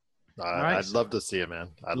 All right, I'd so love to see it, man.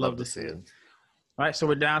 I'd love love to to see see it. it. All right, so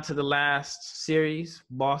we're down to the last series,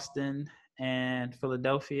 Boston and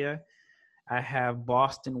Philadelphia. I have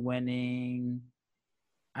Boston winning.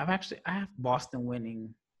 I have Boston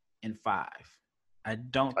winning in 5. I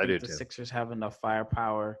don't I think do the too. Sixers have enough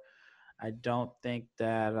firepower. I don't think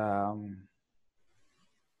that.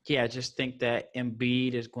 I just think that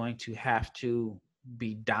Embiid is going to have to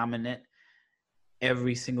be dominant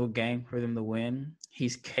every single game for them to win.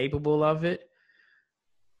 He's capable of it,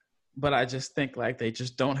 but I just think like they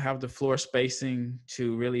just don't have the floor spacing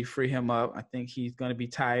to really free him up. I think he's going to be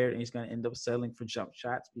tired and he's going to end up settling for jump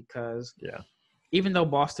shots because even though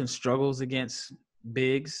Boston struggles against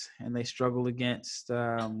bigs and they struggle against,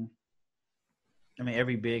 every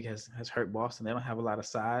big has hurt Boston. They don't have a lot of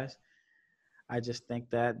size. I just think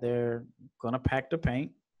that they're going to pack the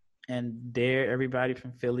paint and dare everybody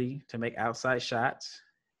from Philly to make outside shots.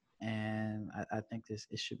 And I think it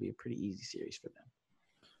should be a pretty easy series for them.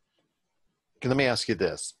 Let me ask you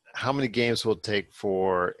this. How many games will it take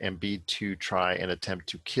for Embiid to try and attempt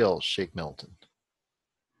to kill Shake Milton?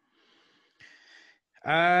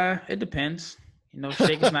 It depends.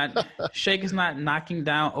 Shake is not knocking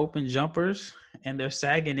down open jumpers and they're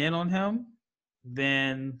sagging in on him,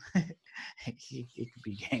 then it could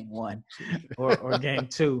be game 1 or game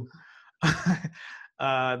 2.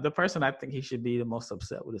 The person I think he should be the most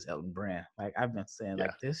upset with is Elton Brand. Like I've been saying,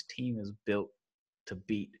 like this team is built to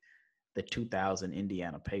beat the 2000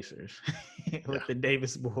 Indiana Pacers with the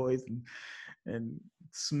Davis boys and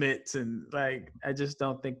Smits, and like I just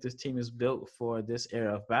don't think this team is built for this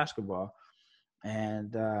era of basketball,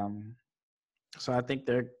 and so I think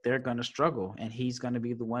they're going to struggle, and he's going to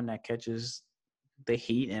be the one that catches the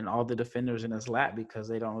heat and all the defenders in his lap because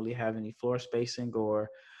they don't really have any floor spacing or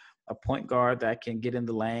a point guard that can get in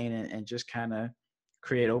the lane and just kind of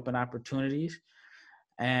create open opportunities.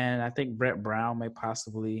 And I think Brett Brown may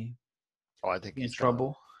possibly I think be in he's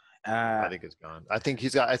trouble. I think it's gone. I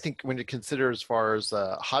think when you consider as far as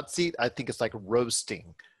hot seat, I think it's like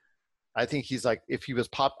roasting. I think he's like, if he was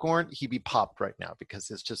popcorn, he'd be popped right now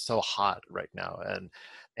because it's just so hot right now.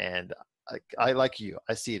 And I like you.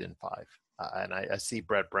 I see it in 5. And I see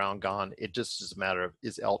Brett Brown gone. It just is a matter of,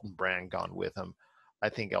 is Elton Brand gone with him? I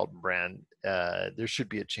think Elton Brand, there should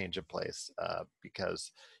be a change of place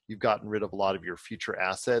because you've gotten rid of a lot of your future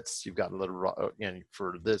assets. You've gotten a little, and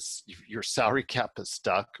for this, your salary cap is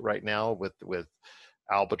stuck right now with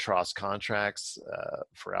albatross contracts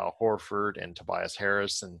for Al Horford and Tobias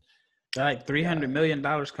Harris, and like $300 million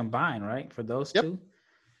combined, right, for those two.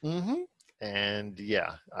 Mm-hmm. And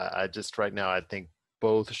I just right now I think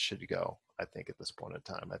both should go. I think at this point in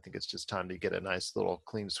time, I think it's just time to get a nice little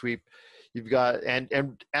clean sweep. You've got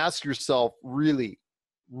and ask yourself, really,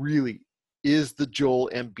 is the Joel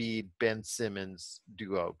Embiid Ben Simmons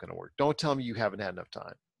duo going to work? Don't tell me you haven't had enough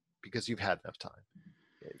time, because you've had enough time.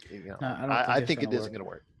 No, I think it isn't going to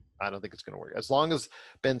work. I don't think it's going to work. As long as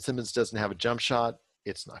Ben Simmons doesn't have a jump shot,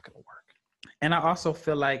 it's not going to work. And I also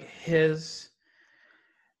feel like his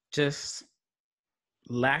just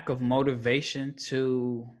lack of motivation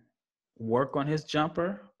to work on his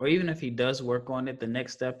jumper, or even if he does work on it, the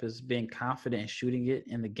next step is being confident and shooting it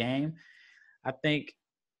in the game. I think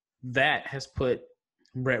that has put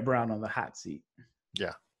Brett Brown on the hot seat.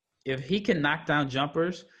 Yeah. If he can knock down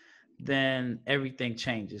jumpers, then everything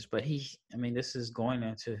changes. But this is going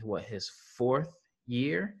into his 4th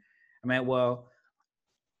year. I'm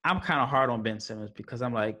kind of hard on Ben Simmons because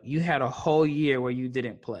I'm like, you had a whole year where you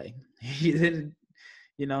didn't play. You didn't,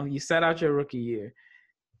 you sat out your rookie year.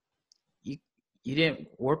 You didn't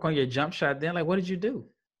work on your jump shot then. Like, what did you do?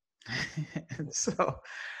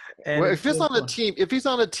 If he's on a team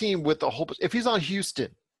with if he's on Houston,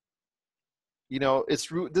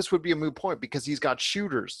 this would be a moot point because he's got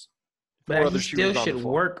shooters. But he still should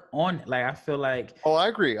work on it. Like, I feel like. Oh, I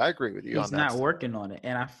agree with you. He's not working on it,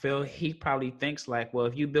 and I feel he probably thinks like, well,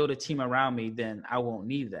 if you build a team around me, then I won't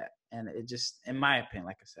need that. And it just, in my opinion,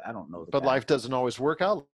 like I said, I don't know. But life doesn't always work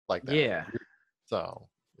out like that. Yeah. So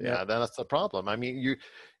that's the problem. I mean,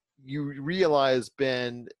 you realize,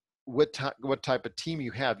 Ben, what type of team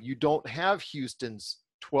you have. You don't have Houston's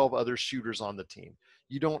 12 other shooters on the team.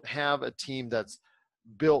 You don't have a team that's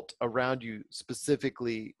built around you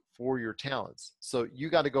specifically for your talents. So you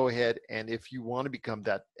got to go ahead, and if you want to become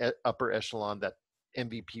that upper echelon, that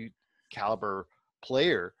MVP caliber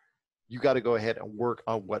player, you got to go ahead and work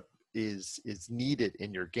on what is needed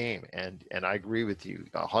in your game. And I agree with you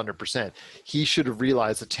 100%. He should have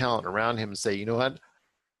realized the talent around him and say, you know what,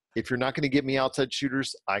 if you're not going to get me outside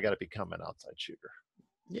shooters, I got to become an outside shooter.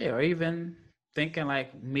 Yeah, or even thinking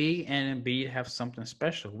like me and Embiid have something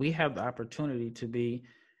special. We have the opportunity to be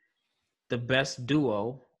the best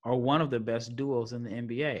duo or one of the best duos in the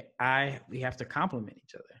NBA. We have to complement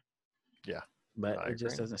each other. Yeah. But it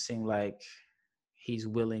just doesn't seem like he's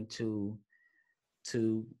willing to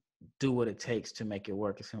do what it takes to make it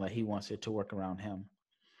work. It seems like he wants it to work around him.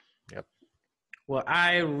 Yep. Well,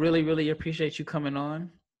 I really, really appreciate you coming on.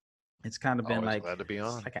 It's kind of been glad to be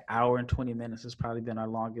on. Like an hour and 20 minutes. It's probably been our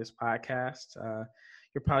longest podcast.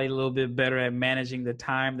 You're probably a little bit better at managing the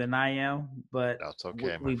time than I am, but that's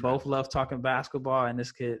okay. We both love talking basketball, and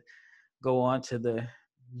this could go on to the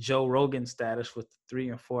Joe Rogan status with 3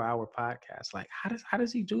 or 4 hour podcasts. Like, how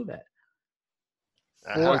does he do that?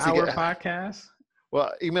 4-hour podcast?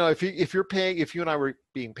 Well, you know, if you're paying, if you and I were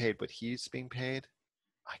being paid what he's being paid,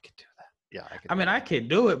 I could do that. Yeah, I could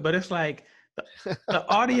do it, but it's like the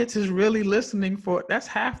audience is really listening for. That's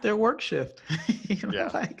half their work shift.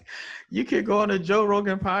 Like you could go on a Joe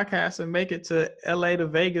Rogan podcast and make it to LA to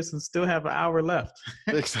Vegas and still have an hour left.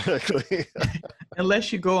 Exactly.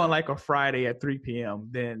 Unless you go on like a Friday at 3 p.m.,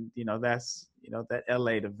 then that's that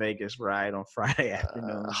LA to Vegas ride on Friday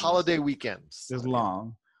afternoon. Holiday weekends is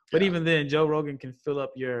long. But even then, Joe Rogan can fill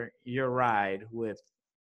up your ride with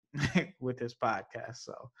his podcast.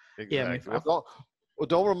 So exactly. Well,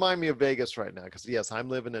 don't remind me of Vegas right now, because yes, I'm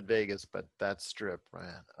living in Vegas, but that strip,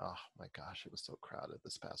 man, oh my gosh, it was so crowded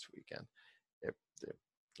this past weekend.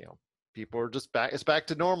 People are just back. It's back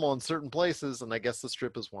to normal in certain places, and I guess the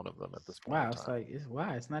strip is one of them at this point.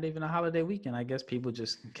 Wow, it's not even a holiday weekend. I guess people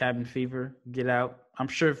just cabin fever, get out. I'm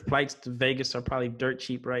sure flights to Vegas are probably dirt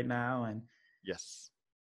cheap right now, and yes,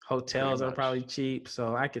 hotels are probably cheap.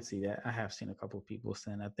 So I could see that. I have seen a couple of people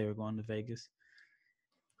saying that they were going to Vegas.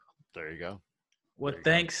 There you go. Well,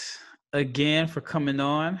 thanks again for coming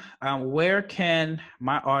on. Where can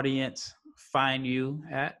my audience find you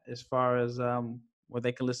at, as far as where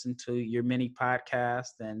they can listen to your mini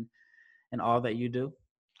podcast and all that you do?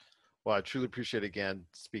 Well, I truly appreciate, again,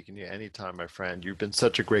 speaking to you anytime, my friend. You've been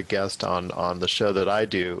such a great guest on the show that I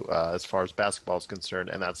do as far as basketball is concerned,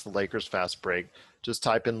 and that's the Lakers Fast Break. Just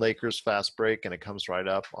type in Lakers Fast Break, and it comes right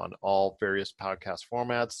up on all various podcast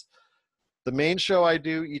formats. The main show I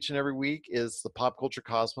do each and every week is the Pop Culture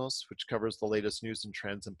Cosmos, which covers the latest news and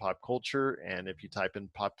trends in pop culture. And if you type in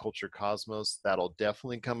Pop Culture Cosmos, that'll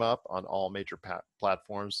definitely come up on all major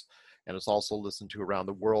platforms. And it's also listened to around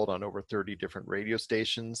the world on over 30 different radio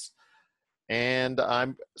stations. And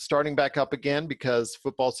I'm starting back up again because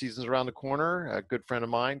football season is around the corner. A good friend of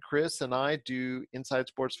mine, Chris, and I do Inside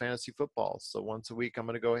Sports Fantasy Football. So once a week, I'm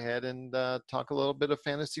going to go ahead and talk a little bit of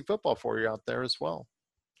fantasy football for you out there as well.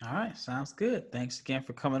 All right. Sounds good. Thanks again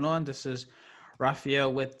for coming on. This is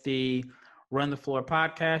Rafael with the Run the Floor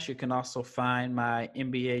podcast. You can also find my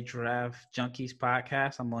NBA Draft Junkies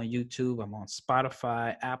podcast. I'm on YouTube. I'm on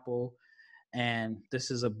Spotify, Apple. And this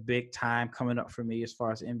is a big time coming up for me as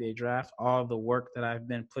far as NBA draft. All the work that I've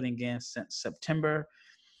been putting in since September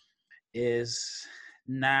is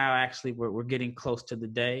now actually we're getting close to the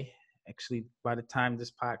day. Actually, by the time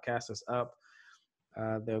this podcast is up,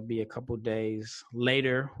 there'll be a couple days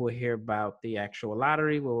later, we'll hear about the actual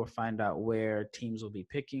lottery, where we'll find out where teams will be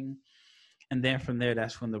picking. And then from there,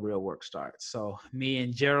 that's when the real work starts. So me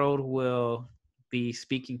and Gerald will be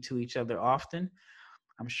speaking to each other often.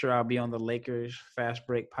 I'm sure I'll be on the Lakers Fast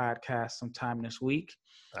Break podcast sometime this week.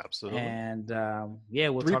 Absolutely. And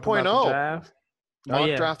we'll talk about the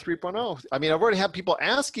draft. Draft 3.0. I mean, I've already had people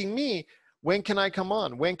asking me, when can I come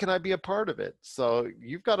on? When can I be a part of it? So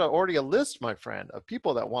you've got already a list, my friend, of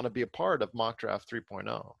people that want to be a part of Mock Draft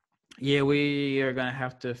 3.0. Yeah, we are going to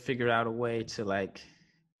have to figure out a way to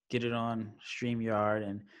get it on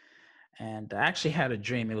StreamYard. And I actually had a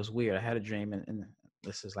dream. It was weird. I had a dream, and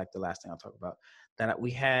this is the last thing I'll talk about, that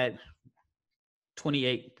we had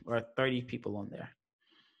 28 or 30 people on there,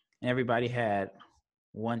 and everybody had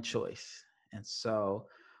one choice. And so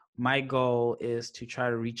my goal is to try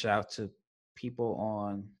to reach out to people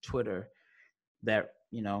on Twitter that,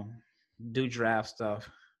 do draft stuff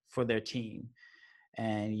for their team.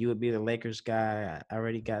 And you would be the Lakers guy. I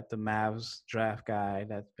already got the Mavs draft guy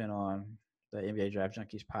that's been on the NBA Draft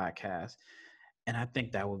Junkies podcast. And I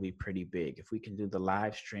think that would be pretty big if we can do the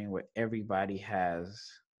live stream where everybody has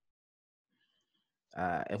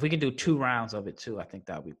If we can do 2 rounds of it too, I think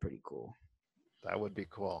that would be pretty cool. That would be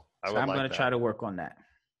cool. So I'm going to try to work on that.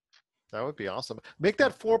 That would be awesome. Make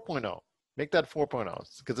that 4.0. Make that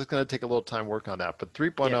 4.0 because it's going to take a little time to work on that. But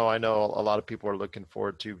 3.0, yeah. I know a lot of people are looking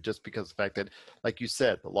forward to just because of the fact that, like you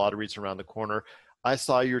said, the lottery's around the corner. I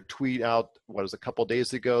saw your tweet out, a couple of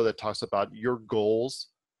days ago that talks about your goals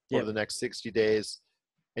over the next 60 days.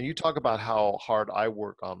 And you talk about how hard I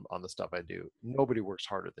work on the stuff I do. Nobody works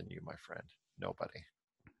harder than you, my friend. Nobody.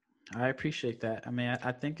 I appreciate that. I mean,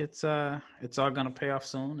 I think it's all going to pay off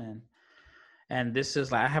soon. And this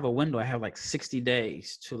is like, I have a window. I have like 60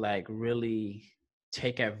 days to like really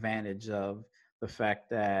take advantage of the fact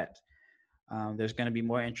that there's going to be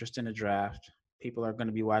more interest in the draft. People are going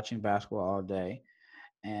to be watching basketball all day,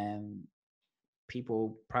 and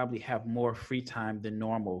people probably have more free time than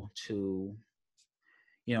normal to,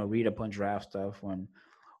 read up on draft stuff and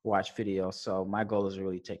watch videos. So my goal is to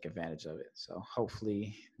really take advantage of it. So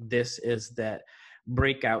hopefully this is that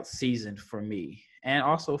breakout season for me. And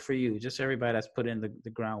also for you, just everybody that's put in the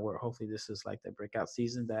groundwork. Hopefully this is like the breakout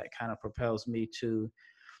season that kind of propels me to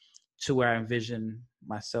where I envision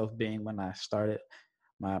myself being when I started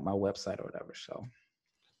my website or whatever. So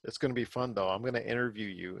it's going to be fun though. I'm going to interview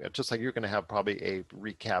you, just like you're going to have probably a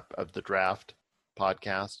recap of the draft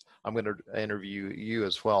podcast. I'm going to interview you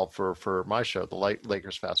as well for my show, the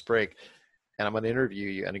Lakers Fast Break. And I'm going to interview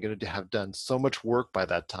you, and you're going to have done so much work by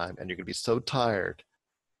that time, and you're going to be so tired.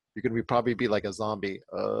 You're going to probably be like a zombie.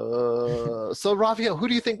 So, Rafael, who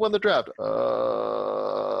do you think won the draft?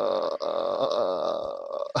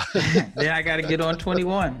 Then I got to get on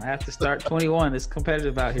 21. I have to start 21. It's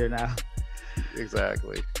competitive out here now.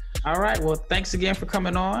 Exactly. All right. Well, thanks again for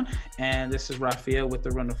coming on. And this is Rafael with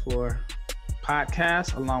the Run the Floor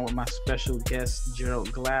podcast, along with my special guest,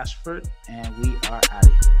 Gerald Glassford. And we are out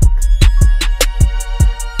of here.